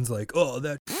 and no one's like, "Oh,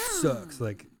 that sucks."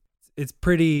 Like it's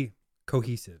pretty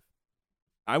cohesive.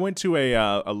 I went to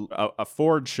a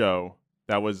Ford show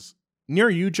that was near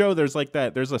you, Joe. There's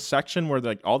a section where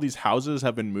like all these houses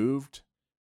have been moved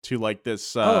to like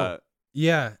this.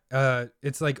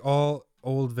 It's like all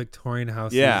old Victorian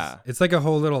houses. Yeah, it's like a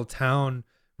whole little town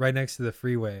right next to the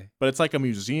freeway. But it's like a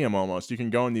museum almost. You can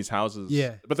go in these houses.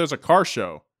 Yeah. But there's a car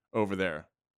show over there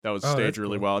that was staged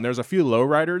really well, and there's a few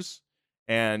lowriders,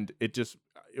 and it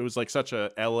was like such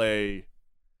a LA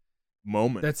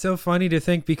moment. That's so funny to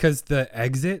think because the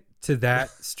exit to that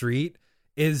street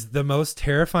is the most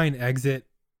terrifying exit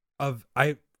of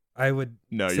I would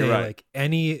say you're right. Like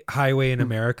any highway in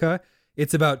America.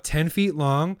 It's about 10 feet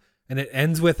long and it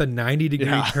ends with a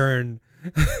 90-degree turn.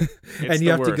 And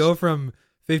you have to go from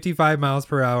 55 miles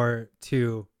per hour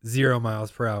to 0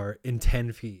 miles per hour in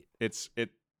 10 feet.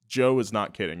 Joe is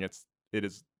not kidding. It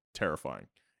is terrifying.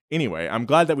 Anyway, I'm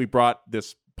glad that we brought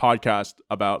this podcast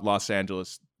about Los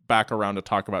Angeles back around to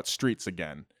talk about streets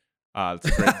again. It's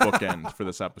a great bookend for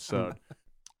this episode.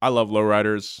 I love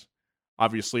lowriders.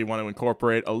 Obviously, want to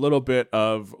incorporate a little bit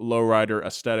of lowrider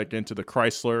aesthetic into the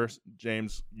Chrysler.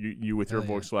 James, you with your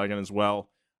Volkswagen as well.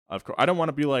 Of course, I don't want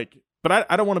to be like, but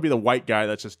I don't want to be the white guy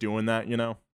that's just doing that. You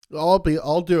know, I'll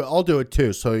do it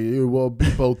too. So you will be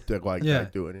both like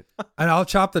that doing it. And I'll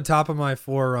chop the top of my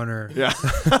 4Runner. Yeah,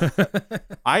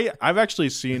 I've actually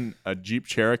seen a Jeep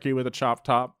Cherokee with a chopped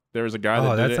top. There was a guy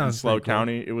that did it in SLO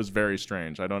County. Cool. It was very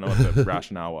strange. I don't know what the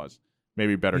rationale was.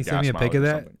 Maybe better gas mileage. Send me a pic of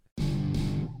that.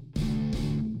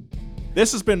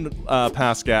 This has been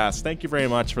Past Gas. Thank you very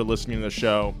much for listening to the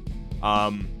show.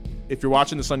 If you're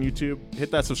watching this on YouTube,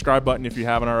 hit that subscribe button if you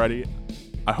haven't already.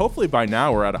 Hopefully by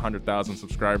now we're at 100,000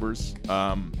 subscribers.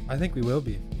 I think we will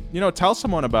be. You know, tell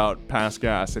someone about Past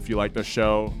Gas if you like the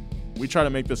show. We try to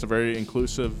make this a very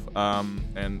inclusive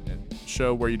and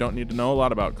show where you don't need to know a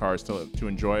lot about cars to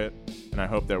enjoy it. And I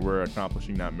hope that we're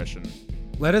accomplishing that mission.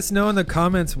 Let us know in the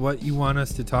comments what you want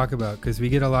us to talk about, because we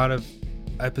get a lot of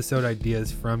episode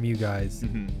ideas from you guys.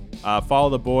 Follow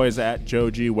the boys at Joe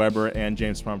G. Weber and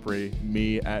James Pumphrey,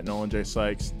 me at Nolan J.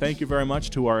 Sykes. Thank you very much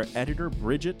to our editor,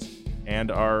 Bridget,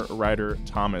 and our writer,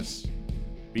 Thomas.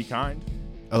 Be kind.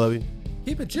 I love you.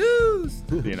 Keep it juice.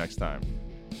 See you next time.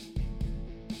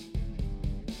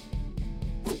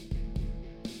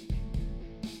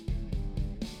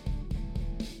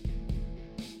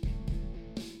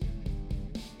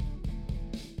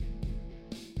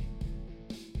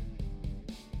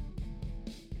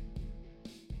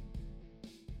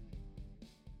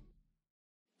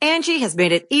 Angie has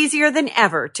made it easier than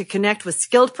ever to connect with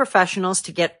skilled professionals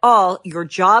to get all your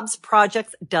jobs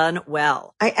projects done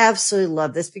well. I absolutely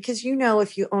love this because, you know,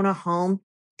 if you own a home,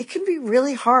 it can be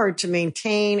really hard to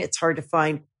maintain. It's hard to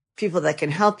find people that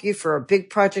can help you for a big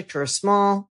project or a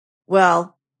small.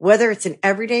 Well, whether it's in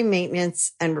everyday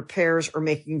maintenance and repairs or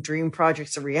making dream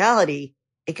projects a reality,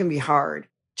 it can be hard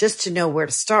just to know where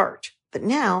to start. But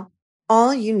now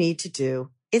all you need to do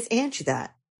is Angie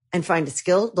that and find a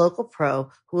skilled local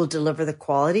pro who will deliver the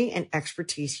quality and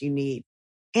expertise you need.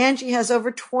 Angie has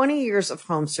over 20 years of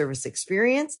home service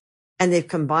experience, and they've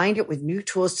combined it with new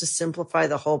tools to simplify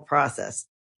the whole process.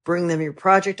 Bring them your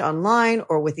project online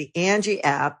or with the Angie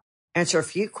app, answer a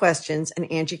few questions, and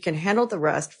Angie can handle the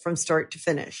rest from start to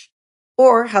finish.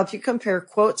 Or help you compare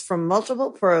quotes from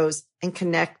multiple pros and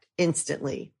connect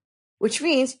instantly, which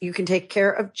means you can take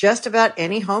care of just about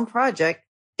any home project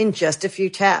in just a few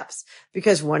taps.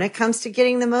 Because when it comes to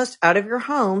getting the most out of your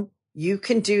home, you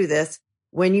can do this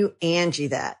when you Angie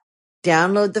that.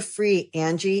 Download the free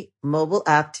Angie mobile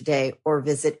app today or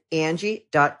visit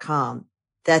Angie.com.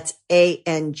 That's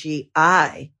ANGI.com.